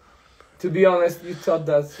brother. To be honest, you thought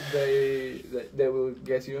that they will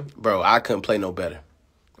get you? Bro, I couldn't play no better.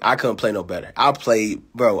 I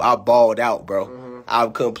balled out, bro. I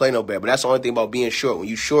couldn't play no better. But that's the only thing about being short. When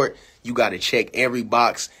you short, you got to check every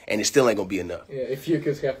box, and it still ain't going to be enough. Yeah, if you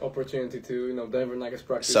could have opportunity to, Denver Nuggets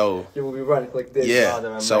practice, so, you will be running like this.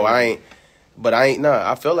 Yeah, so I But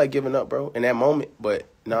I felt like giving up, bro, in that moment. But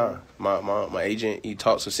nah, my agent, he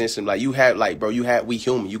talked some sense to me. Like, we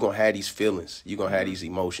human. You gonna have these feelings. You gonna have these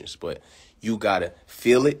emotions. But you gotta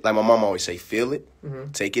feel it. Like my mom always say, feel it,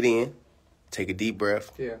 take it in, take a deep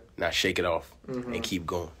breath, now shake it off, and keep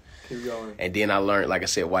going. Keep going. And then I learned, like I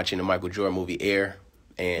said, watching the Michael Jordan movie Air.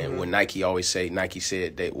 And when Nike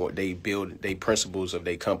said that what they build, they principles of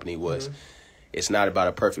their company was, it's not about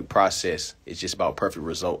a perfect process. It's just about perfect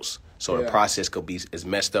results. So the process could be as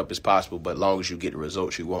messed up as possible, but as long as you get the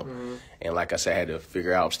results you want. And like I said, I had to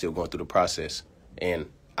figure out I'm still going through the process. And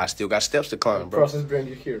I still got steps to climb, bro. The process brings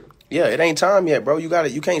you here. Yeah, it ain't time yet, bro. You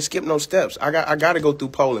can't skip no steps. I gotta go through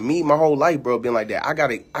Poland. Me, my whole life, bro, been like that. I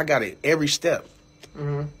got it every step.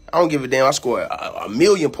 I don't give a damn. I scored a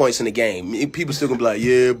million points in the game. People still gonna be like,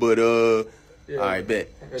 yeah, but all right, bet.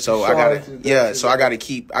 So I gotta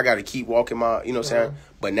keep walking my, you know what I'm saying?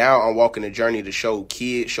 But now I'm walking the journey to show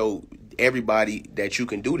everybody that you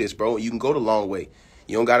can do this, bro. You can go the long way.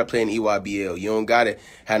 You don't gotta play in EYBL. You don't gotta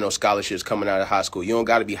have no scholarships coming out of high school. You don't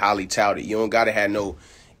gotta be highly touted. You don't gotta have no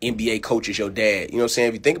NBA coaches, your dad. You know what I'm saying?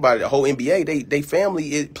 If you think about it, the whole NBA, they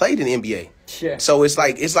family played in the NBA. Yeah. So it's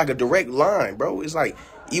like a direct line, bro. It's like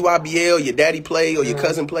EYBL, your daddy played or your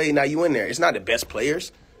cousin played, now you in there. It's not the best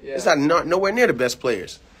players. Yeah. It's not nowhere near the best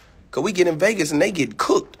players. Because we get in Vegas and they get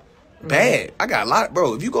cooked bad. I got a lot,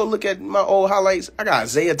 bro. If you go look at my old highlights, I got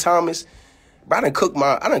Isaiah Thomas. Bro, I done cook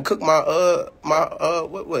my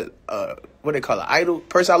what they call it, idol,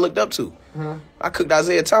 person I looked up to. I cooked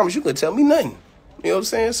Isaiah Thomas. You couldn't tell me nothing. You know what I'm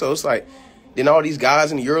saying? So it's like, then all these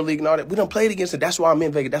guys in the EuroLeague and all that, we done played against it. That's why I'm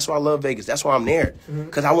in Vegas. That's why I love Vegas. That's why I'm there.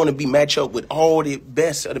 Because I want to be matched up with all the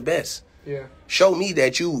best of the best. Yeah. Show me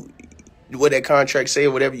that what that contract say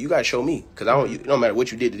or whatever, you got to show me. Because it don't matter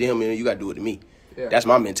what you did to them, you got to do it to me. Yeah. That's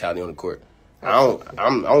my mentality on the court. I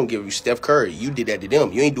don't give you Steph Curry. You did that to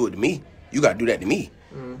them. You ain't do it to me. You got to do that to me.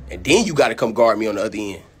 And then you got to come guard me on the other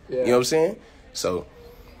end. Yeah. You know what I'm saying? So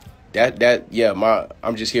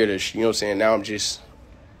I'm just here to, you know what I'm saying? Now I'm just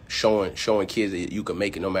showing kids that you can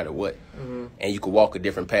make it no matter what. And you can walk a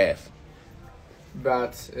different path.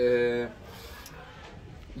 But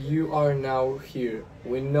you are now here.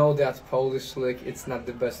 We know that Polish league, it's not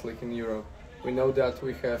the best league in Europe. We know that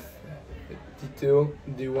we have D2,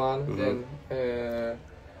 D1, then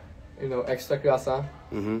Ekstraklasa.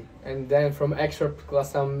 And then from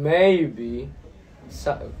Ekstraklasa maybe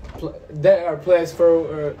there are players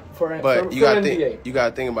for NBA. You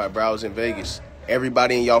gotta think about it, bro. I was in Vegas.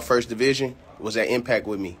 Everybody in y'all first division was at Impact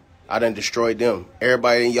with me. I done destroyed them.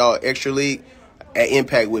 Everybody in y'all extra league at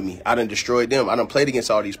Impact with me. I done destroyed them. I done played against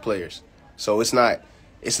all these players. So it's not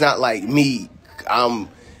like me. I'm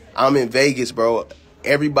in Vegas, bro.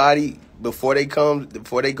 Everybody before they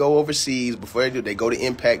go overseas, they go to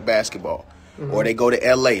Impact Basketball. Or they go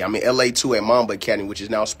to LA. I'm in LA too at Mamba Academy, which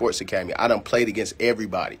is now Sports Academy. I done played against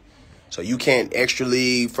everybody. So you can't extra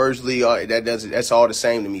league, first league, that's all the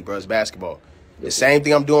same to me, bro. It's basketball. The same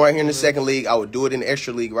thing I'm doing right here in the second league, I would do it in the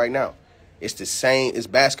extra league right now. It's the same. It's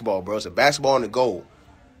basketball, bro. It's a basketball and a goal.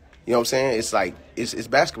 You know what I'm saying? It's like, it's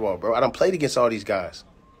basketball, bro. I done played against all these guys.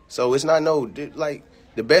 So it's not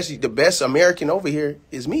the best American over here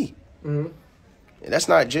is me. And that's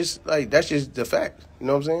not just, that's just the fact. You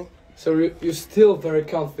know what I'm saying? So you're still very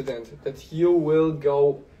confident that you will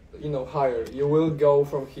go, higher. You will go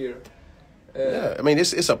from here. Yeah, I mean,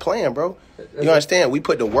 it's a plan, bro. You understand? We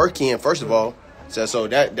put the work in, first of all. So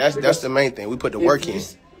that's the main thing. We put the work in.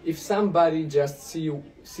 If somebody just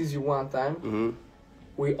sees you one time,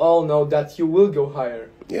 we all know that you will go higher.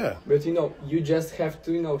 Yeah. But you just have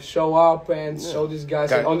to show up and show these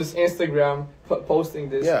guys on this Instagram posting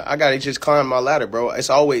this. Yeah, I gotta just climb my ladder, bro. It's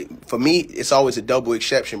always a double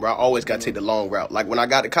exception, bro. I always gotta take the long route. Like when I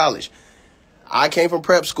got to college, I came from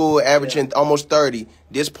prep school, averaging almost 30.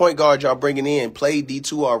 This point guard y'all bringing in played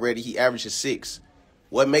D2 already. He averages 6.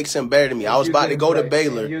 What makes him better than me? I was about to go to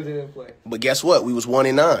Baylor. You didn't play. But guess what? We was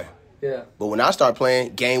 1-9. Yeah. But when I start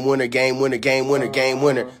playing, game winner,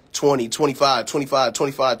 20, 25, 25,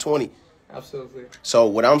 25, 20. Absolutely. So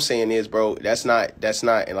what I'm saying is, bro, that's not,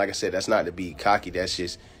 and like I said, that's not to be cocky. That's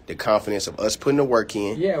just the confidence of us putting the work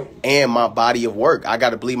in. Yeah. And my body of work. I got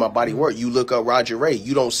to believe my body of work. You look up Roger Ray,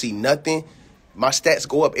 you don't see nothing. My stats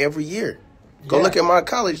go up every year. Go look at my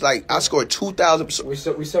college. I scored 2,000. We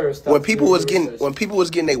saw your stuff. When people was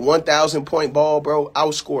getting a 1,000 point ball, bro, I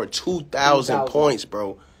was scoring 2,000 points,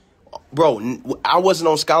 bro. Bro, I wasn't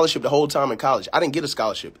on scholarship the whole time in college. I didn't get a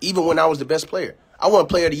scholarship, even when I was the best player. I won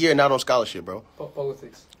Player of the Year, not on scholarship, bro.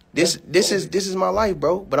 Politics. This is my life,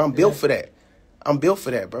 bro. But I'm built for that. I'm built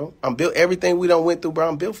for that, bro. I'm built. Everything we done went through, bro.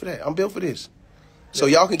 I'm built for that. I'm built for this. So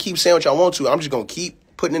y'all can keep saying what y'all want to. I'm just gonna keep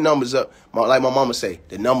putting the numbers up. Like my mama say,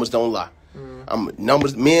 the numbers don't lie.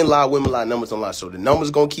 Numbers, men lie, women lie, numbers don't lie. So the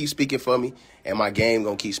numbers gonna keep speaking for me, and my game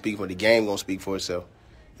gonna keep speaking for the game. Gonna speak for itself.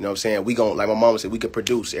 You know what I'm saying? We gonna, like my mama said, we could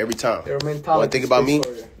produce every time. Your mentality. Think about me.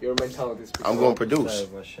 Your mentality. I'm gonna produce. Yeah.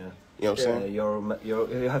 You know what I'm saying?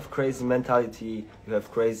 You have crazy mentality. You have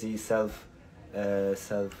crazy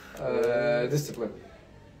discipline.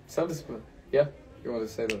 Self-discipline. Yeah. You want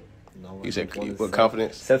to say that? No, you said with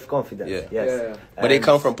confidence? Self-confidence, yeah. Yes. Yeah. But it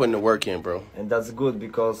come from putting the work in, bro. And that's good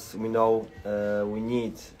because we know we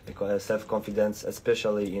need self-confidence,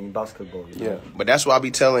 especially in basketball. You know? But that's why I be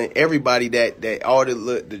telling everybody that all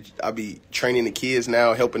I be training the kids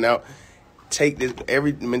now, helping out. Take this,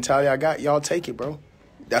 every mentality I got, y'all take it, bro.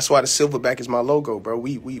 That's why the silverback is my logo, bro.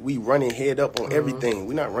 We running head up on everything.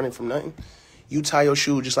 We not running from nothing. You tie your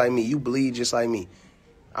shoe just like me. You bleed just like me.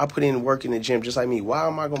 I put in work in the gym just like me. Why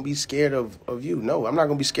am I going to be scared of you? No, I'm not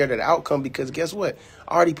going to be scared of the outcome because guess what?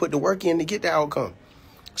 I already put the work in to get the outcome.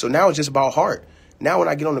 So now it's just about heart. Now when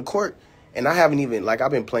I get on the court, and I haven't even, like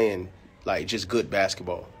I've been playing like just good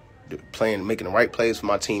basketball. Making the right plays for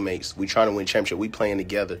my teammates. We trying to win championship. We playing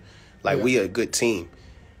together. Like we a good team.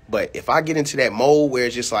 But if I get into that mode where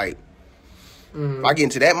it's just like, if I get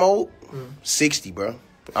into that mode, 60, bro.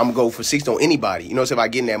 I'm going to go for 60 on anybody. You know, so if I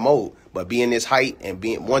get in that mode. But being this height and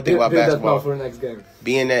being one thing about basketball, that for the next game.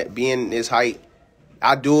 Being this height,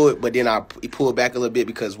 I do it, but then I pull it back a little bit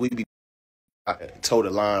because we be toe the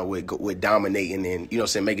line with dominating and, you know what I'm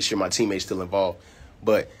saying, making sure my teammates still involved.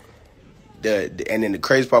 But and then the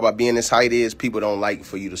crazy part about being this height is people don't like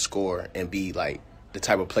for you to score and be like the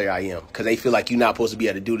type of player I am because they feel like you're not supposed to be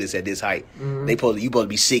able to do this at this height. You supposed to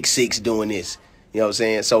be 6'6" doing this. You know what I'm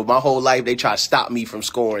saying? So my whole life they try to stop me from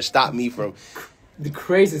scoring, stop me from. The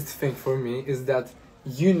craziest thing for me is that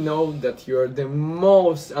you know that you're the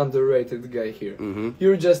most underrated guy here.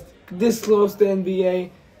 You're just this close to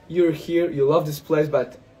NBA. You're here. You love this place,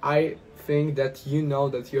 but I think that you know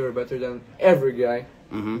that you're better than every guy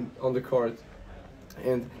on the court,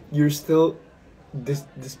 and you're still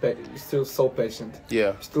you're still so patient.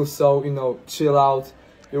 Yeah. You're still so chill out.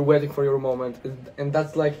 You're waiting for your moment, and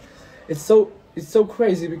that's like, it's so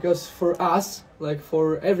crazy because for us, like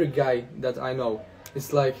for every guy that I know,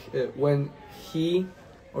 it's like when he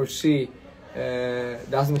or she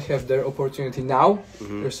doesn't have their opportunity now,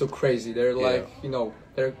 they're so crazy. They're like,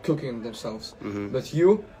 they're cooking themselves. But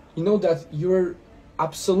you know that you're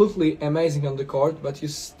absolutely amazing on the court, but you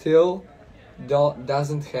still don't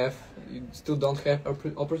have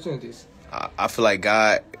opportunities. I feel like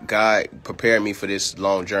God prepared me for this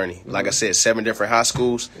long journey. Like I said, 7 different high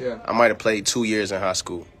schools. Yeah. I might have played 2 years in high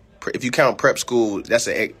school. If you count prep school,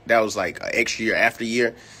 that was like an extra year after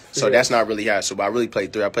year. So that's not really high. So I really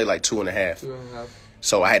played 3. I played like 2.5. 2.5.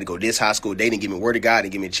 So I had to go this high school. They didn't give me word of God.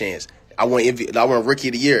 Didn't give me a chance. I won Rookie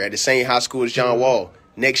of the Year at the same high school as John Wall.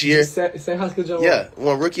 Next year, same high school John Wall. Yeah,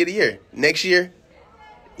 won Rookie of the Year. Next year,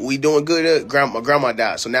 we doing good. My grandma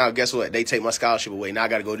died. So now guess what? They take my scholarship away. Now I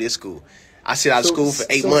got to go to this school. I sit out of school for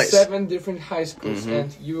 8 months. 7 different high schools,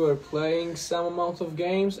 and you were playing some amount of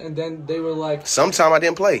games, and then they were like. Sometime I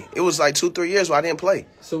didn't play. It was like 2-3 years where I didn't play.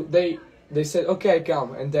 So they said, okay,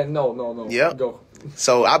 come, and then no, yep. Go.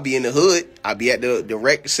 So I'll be in the hood. I'll be at the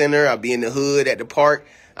rec center. I'll be in the hood at the park.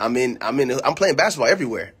 I'm playing basketball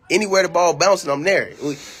everywhere. Anywhere the ball bouncing, I'm there.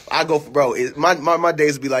 I go for my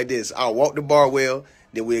days would be like this. I'll walk the Barwell,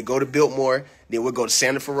 then we'll go to Biltmore, then we'll go to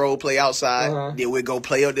Sanford Road, play outside, then we'll go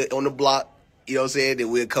play on the block. You know what I'm saying?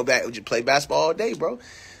 Then we'll come back and just play basketball all day, bro.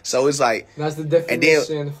 So it's like that's the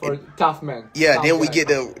definition for tough man. Yeah, tough then we guy.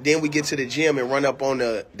 get to the gym and run up on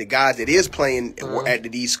the guys that is playing at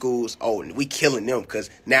these schools. Oh, and we killing them because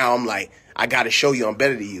now I'm like, I got to show you I'm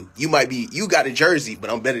better than you. You got a jersey, but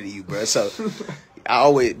I'm better than you, bro. So I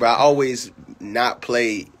always not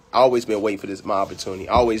play. I always been waiting for my opportunity.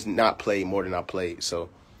 I always not play more than I played. So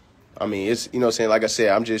I mean, it's, you know what I'm saying? Like I said,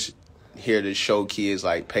 I'm just here to show kids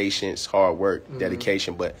like patience, hard work,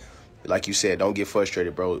 dedication, but like you said, don't get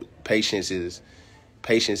frustrated, bro. Patience is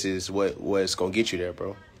what's gonna get you there,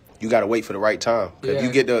 bro. You gotta wait for the right time. Cause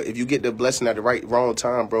if you get the blessing at the wrong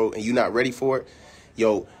time, bro, and you're not ready for it,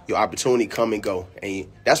 your opportunity come and go.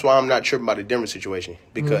 And that's why I'm not tripping about the Denver situation.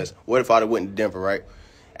 Because what if I'd have went to Denver, right?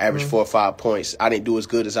 Averaged 4 or 5 points. I didn't do as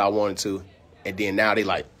good as I wanted to, and then now they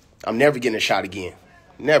like, I'm never getting a shot again,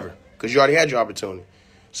 never, because you already had your opportunity.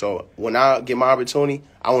 So when I get my opportunity,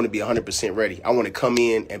 I want to be 100% ready. I want to come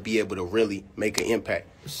in and be able to really make an impact.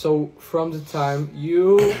 So from the time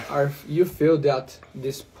you feel that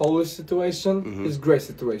this Polish situation is great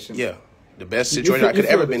situation. Yeah, the best situation I could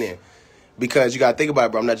ever been in. Because you got to think about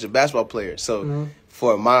it, bro. I'm not just a basketball player. So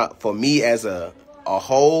for me as a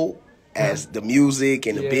whole, as the music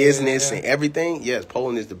and the business and everything, yes,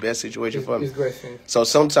 Poland is the best situation for me. It's great thing. So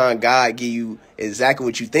sometimes God give you exactly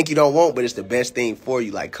what you think you don't want, but it's the best thing for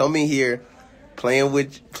you. Like coming here, playing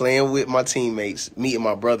with my teammates, meeting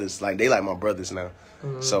my brothers. Like they like my brothers now.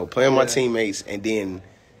 So playing my teammates, and then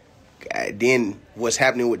what's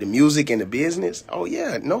happening with the music and the business? Oh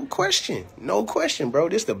yeah, no question, bro.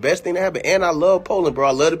 This the best thing to happen. And I love Poland, bro.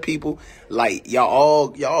 I love the people. Like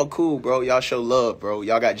y'all cool, bro. Y'all show love, bro.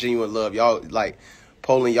 Y'all got genuine love. Y'all like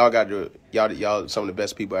Poland. Y'all some of the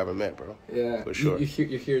best people I ever met, bro. Yeah, for sure. You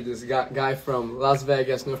hear this guy from Las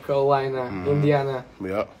Vegas, North Carolina, Indiana.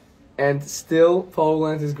 Yeah. And still,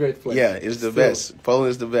 Poland is a great place. Yeah, it's the best. Poland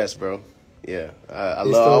is the best, bro. Yeah, I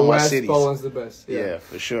love all my cities. Poland's the best. Yeah,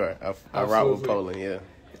 for sure. I rock with Poland. Yeah.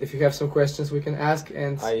 If you have some questions, we can ask.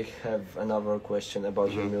 And I have another question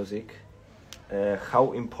about your music.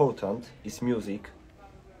 How important is music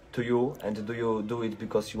to you, and do you do it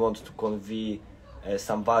because you want to convey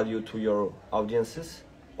some value to your audiences,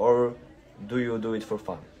 or do you do it for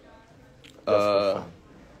fun? For fun?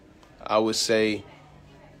 I would say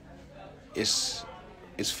it's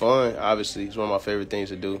fun. Obviously, it's one of my favorite things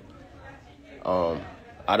to do.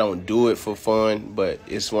 I don't do it for fun, but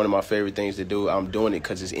it's one of my favorite things to do. I'm doing it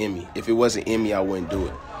because it's in me. If it wasn't in me, I wouldn't do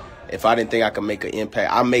it. If I didn't think I could make an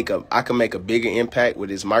impact, I can make a bigger impact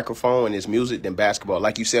with this microphone and this music than basketball.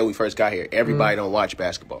 Like you said, we first got here. Everybody don't watch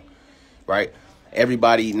basketball, right?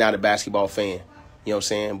 Everybody not a basketball fan. You know what I'm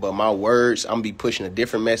saying? But my words, I'm be pushing a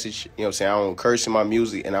different message. You know what I'm saying? I don't curse in my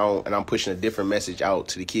music, and I'm pushing a different message out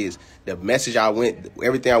to the kids. The message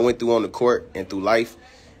everything I went through on the court and through life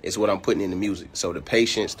is what I'm putting in the music. So the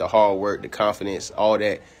patience, the hard work, the confidence, all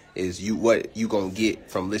that is what you gonna get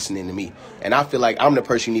from listening to me. And I feel like I'm the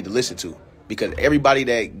person you need to listen to, because everybody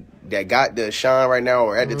that got the shine right now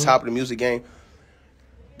or at the top of the music game,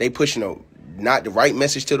 they pushing not the right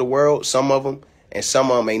message to the world, some of them, and some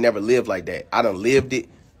of them ain't never lived like that. I done lived it,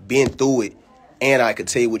 been through it, and I could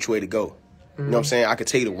tell you which way to go. You know what I'm saying? I could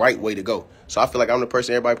tell you the right way to go. So I feel like I'm the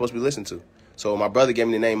person everybody's supposed to be listening to. So my brother gave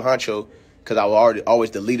me the name Honcho because I was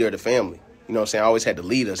always the leader of the family. You know what I'm saying? I always had to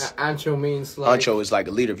lead us. Honcho means like... Honcho is like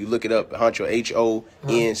a leader. If you look it up, Honcho,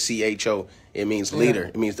 H-O-N-C-H-O, it means leader.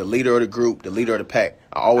 It means the leader of the group, the leader of the pack.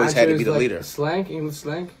 I always had to be the leader. Slang, English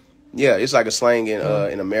slang? Yeah, it's like a slang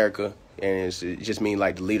in America, and it just means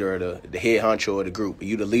like the leader of the head honcho of the group.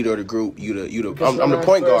 You the leader of the group. I'm the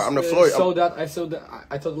point guard. I'm the floor.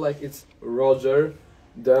 I thought like it's Roger,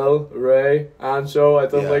 Del, Ray, Ancho. I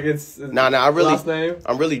thought like it's last name.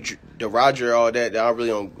 I'm really the Roger, all that. I really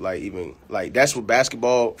don't like even like that's what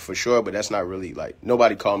basketball for sure, but that's not really like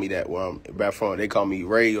nobody call me that where I'm back from. They call me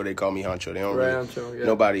Ray or they call me Honcho. They don't Ray really. Ancho, yeah.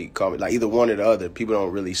 Nobody call me like either one or the other. People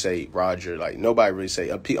don't really say Roger. Like nobody really say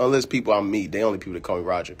unless people I meet. They only people that call me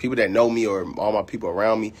Roger. People that know me or all my people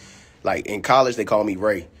around me, like in college they call me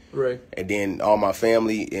Ray. And then all my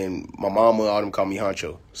family and my mama, all them call me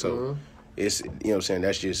Honcho. So. It's, you know what I'm saying,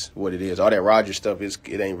 that's just what it is. All that Roger stuff, it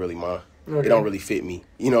ain't really mine. Okay. It don't really fit me.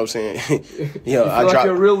 You know what I'm saying?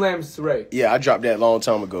 Your real name's Ray. Yeah, I dropped that a long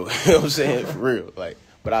time ago. You know what I'm saying? For real. Like,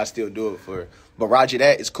 but I still do it but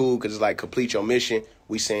RogerThat is cool because it's like complete your mission.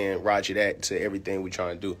 We saying RogerThat to everything we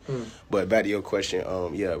trying to do. But back to your question,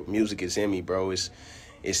 music is in me, bro. It's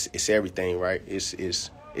everything, right? It's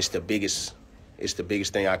the biggest. It's the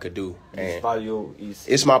biggest thing I could do, and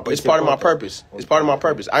it's part of my purpose. It's part of my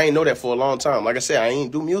purpose. I ain't know that for a long time. Like I said, I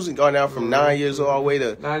ain't do music going down from 9 years old all the way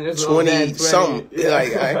to 20 something.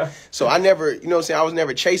 Yeah. So I never, you know what I'm saying, I was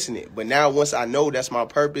never chasing it. But now once I know that's my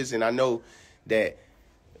purpose, and I know that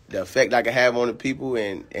the effect I can have on the people,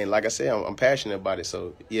 and like I said, I'm passionate about it.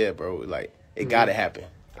 So yeah, bro, like it gotta happen.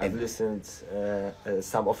 I've listened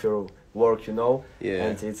some of your work, and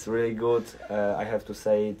it's really good. I have to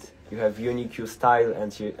say it. You have unique style,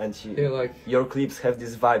 and your clips have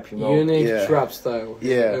this vibe, Unique trap style.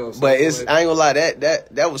 Yeah, but I ain't gonna lie,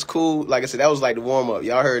 that was cool. Like I said, that was like the warm up.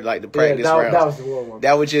 Y'all heard like the practice rounds. That was the warm up.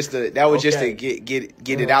 That was just to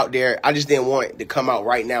get it out there. I just didn't want it to come out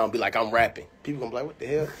right now and be like I'm rapping. People gonna be like, what the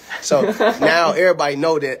hell? So now everybody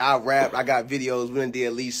know that I rap. I got videos. We done did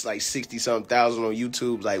at least like 60-something thousand on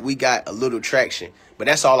YouTube. Like we got a little traction, but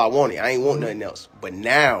that's all I wanted. I ain't want nothing else. But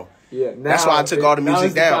now. Yeah, that's why I took all the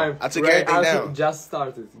music down. I took everything down. Just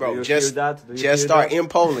started. Bro, just start in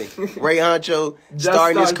Poland. Ray Honcho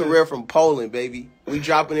starting his career from Poland, baby. We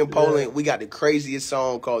dropping in Poland. Yeah. We got the craziest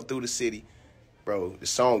song called Through the City. Bro, the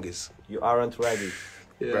song is... You aren't ready.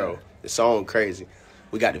 Bro, the song crazy.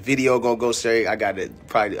 We got the video gonna go straight. I got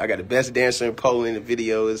the best dancer in Poland. The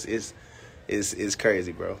video is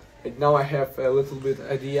crazy, bro. now I have a little bit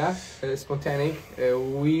idea, spontaneous.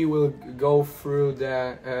 We will go through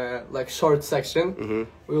the like short section. Mm-hmm.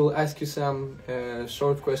 We will ask you some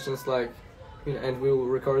short questions, like, and we will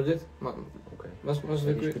record it. Okay. Most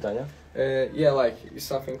Jakieś pytania? Yeah, like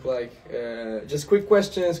something like just quick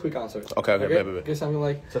questions, quick answers. Okay, baby. Okay, something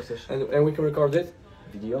like, Co chcesz? and we can record it.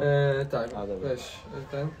 Video? Tak, dobra. weź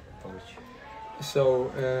ten. Powiedz.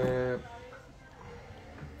 So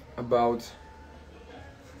about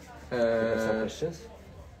Some questions?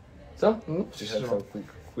 so? Do you have some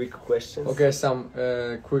quick questions? Okay, some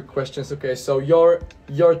quick questions. Okay, so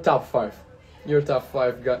your top five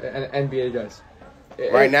NBA guys.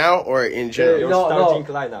 Right now or in general? Your No, starting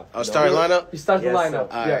lineup. Oh, starting lineup? You start the Yes, lineup.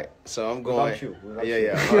 All Yeah. right. So I'm going. Without Yeah, you.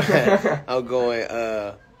 yeah.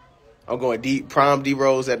 I'm going deep. Prime D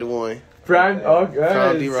Rose at the one. Prime. Okay.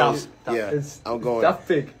 Prime D Rose. tough. Yeah. It's I'm going. tough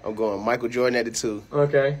pick. I'm going Michael Jordan at the 2.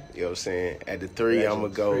 Okay. You know what I'm saying? At the 3, I'm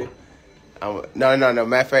gonna go. Three. No. Matter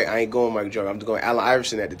of fact, I ain't going Michael Jordan. I'm just going Allen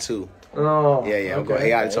Iverson at the 2. Oh. Yeah. I'm going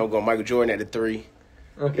AI. So I'm going Michael Jordan at the 3.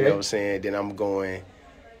 Okay. You know what I'm saying? Then I'm going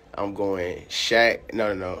Shaq.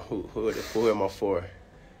 No. Who am I for?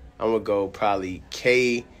 I'm gonna go probably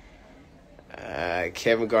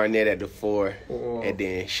Kevin Garnett at the 4, Oh. and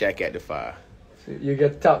then Shaq at the 5. So you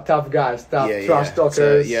get tough guys, tough Yeah, trash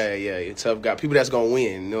talkers. Yeah. Tough guy. People that's gonna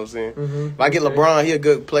win. You know what I'm saying? Mm-hmm. If I get LeBron, he a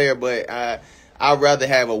good player, but I'd rather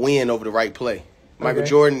have a win over the right play. Michael Okay.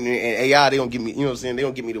 Jordan and AI, they don't give me. You know what I'm saying? They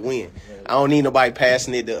don't give me the win. I don't need nobody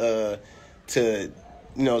passing it to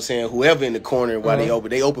you know what I'm saying, whoever in the corner while they open.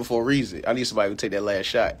 They open for a reason. I need somebody who take that last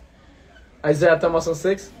shot. Isaiah Thomas on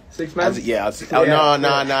 6 man.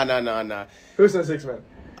 No. Who's on 6 man?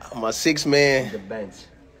 My 6 man The bench.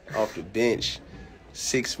 off the bench.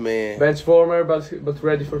 6 man. Bench former, but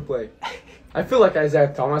ready for play. I feel like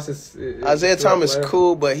Isaiah Thomas is Isaiah Thomas player.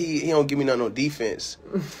 cool, but he don't give me no defense.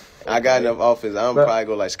 I got enough offense. I'm probably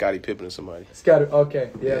go like Scottie Pippen or somebody. Scottie,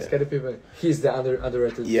 okay, yeah, Yeah. Scottie Pippen. He's the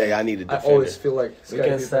underrated. Yeah, I need a I defender. always feel like Scottie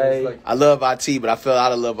can Pippen say- is like. I love IT, but I fell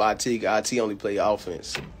out of love IT. IT only play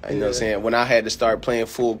offense. You know what I'm saying? When I had to start playing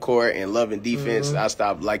full court and loving defense, I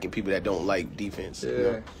stopped liking people that don't like defense. Yeah. You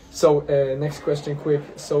know? So next question, quick.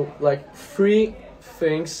 So like 3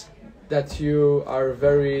 things that you are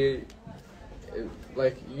very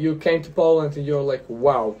like you came to Poland and you're like,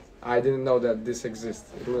 wow, I didn't know that this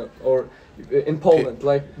exists. Or in Poland,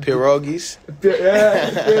 like Pierogies.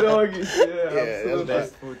 pierogies. Yeah, that's absolutely.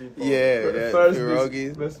 Best food in Poland. Yeah, that First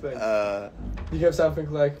pierogies. best thing. Uh, You have something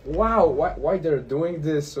like, wow, why they're doing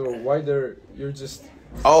this, or why you're just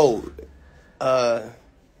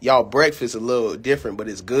y'all breakfast a little different, but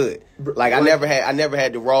it's good. Like I never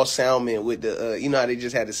had the raw salmon with the you know how they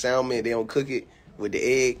just had the salmon, they don't cook it with the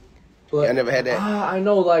egg. like, I never had that. I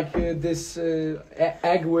know, like this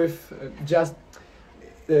egg with just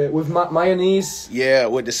with mayonnaise. Yeah,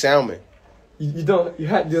 with the salmon. You don't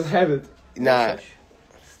have it. Nah,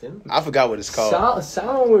 Still? I forgot what it's called.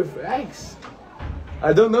 Salmon with eggs.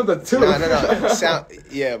 I don't know that too. No.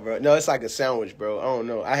 Yeah, bro. No, it's like a sandwich, bro. I don't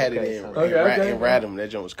know. I had Okay, it in okay. Radom. That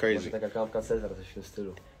joint was Może crazy. taka kawka Cezar, coś w tym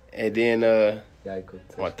stylu. And then Jajko.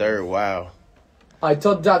 coś. my third, wow. I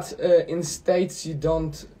thought that in States you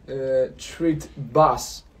don't treat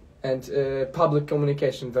bus and public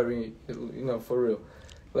communication very, for real.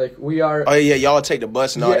 Like we are. Oh yeah, y'all take the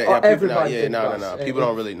bus and all Yeah, that. Yeah, people, everybody take the no. bus. People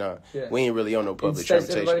don't really know. Yeah. We ain't really on no In public States,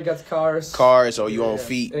 everybody transportation. got cars. Cars or you on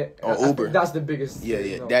feet or I think Uber. that's the biggest.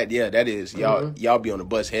 Yeah, no. that is. Y'all be on the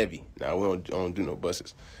bus heavy. Nah, we don't do no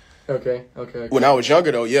buses. Okay. When I was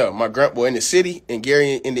younger though, yeah, my grandpa in the city in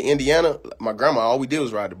Gary in the Indiana, my grandma all we did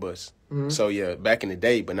was ride the bus. So yeah, back in the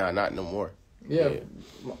day, but not no more. Yeah,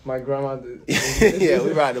 my grandma. Yeah,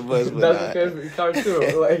 we ride the bus, but Doesn't have car too.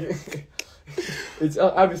 Like it's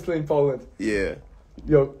obviously in Poland. yeah.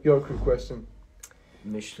 Your quick question.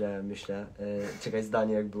 Myślę. Czekaj,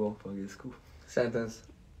 zdanie jak było po angielsku. Sentence.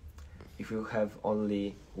 If you have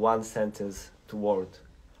only one sentence to word.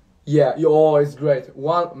 Yeah, it's great.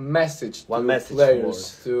 One message One to message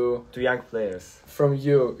players to young players. from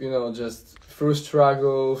you. just through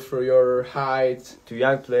struggle, through your height. To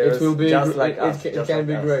young players, It will be just like it, us. it just can like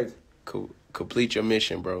be us. great. Cool. Complete your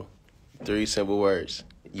mission, bro. 3 simple words.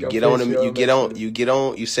 You Complete get on them. your You get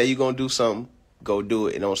on. You say you're gonna do something. Go do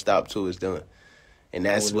it and don't stop till it's done. And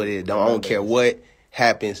that's what it is. I don't care what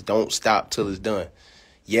happens. Don't stop till it's done.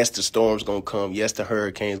 Yes, the storm's gonna come. Yes, the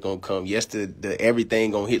hurricane's gonna come. Yes, the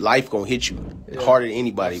everything gonna hit. Life gonna hit you harder than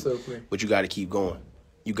anybody. Absolutely. But you got to keep going.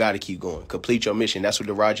 You got to keep going. Complete your mission. That's what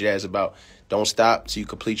the RogerThat is about. Don't stop till you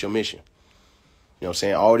complete your mission. You know what I'm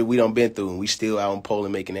saying? All that we done been through, and we still out in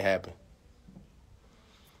Poland making it happen.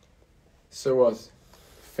 So what?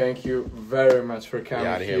 thank you very much for coming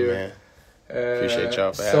out of here, man. Appreciate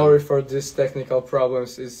y'all for sorry having me. for these technical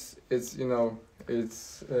problems. It's you know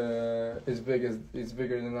it's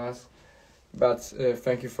bigger than us. But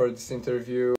thank you for this interview.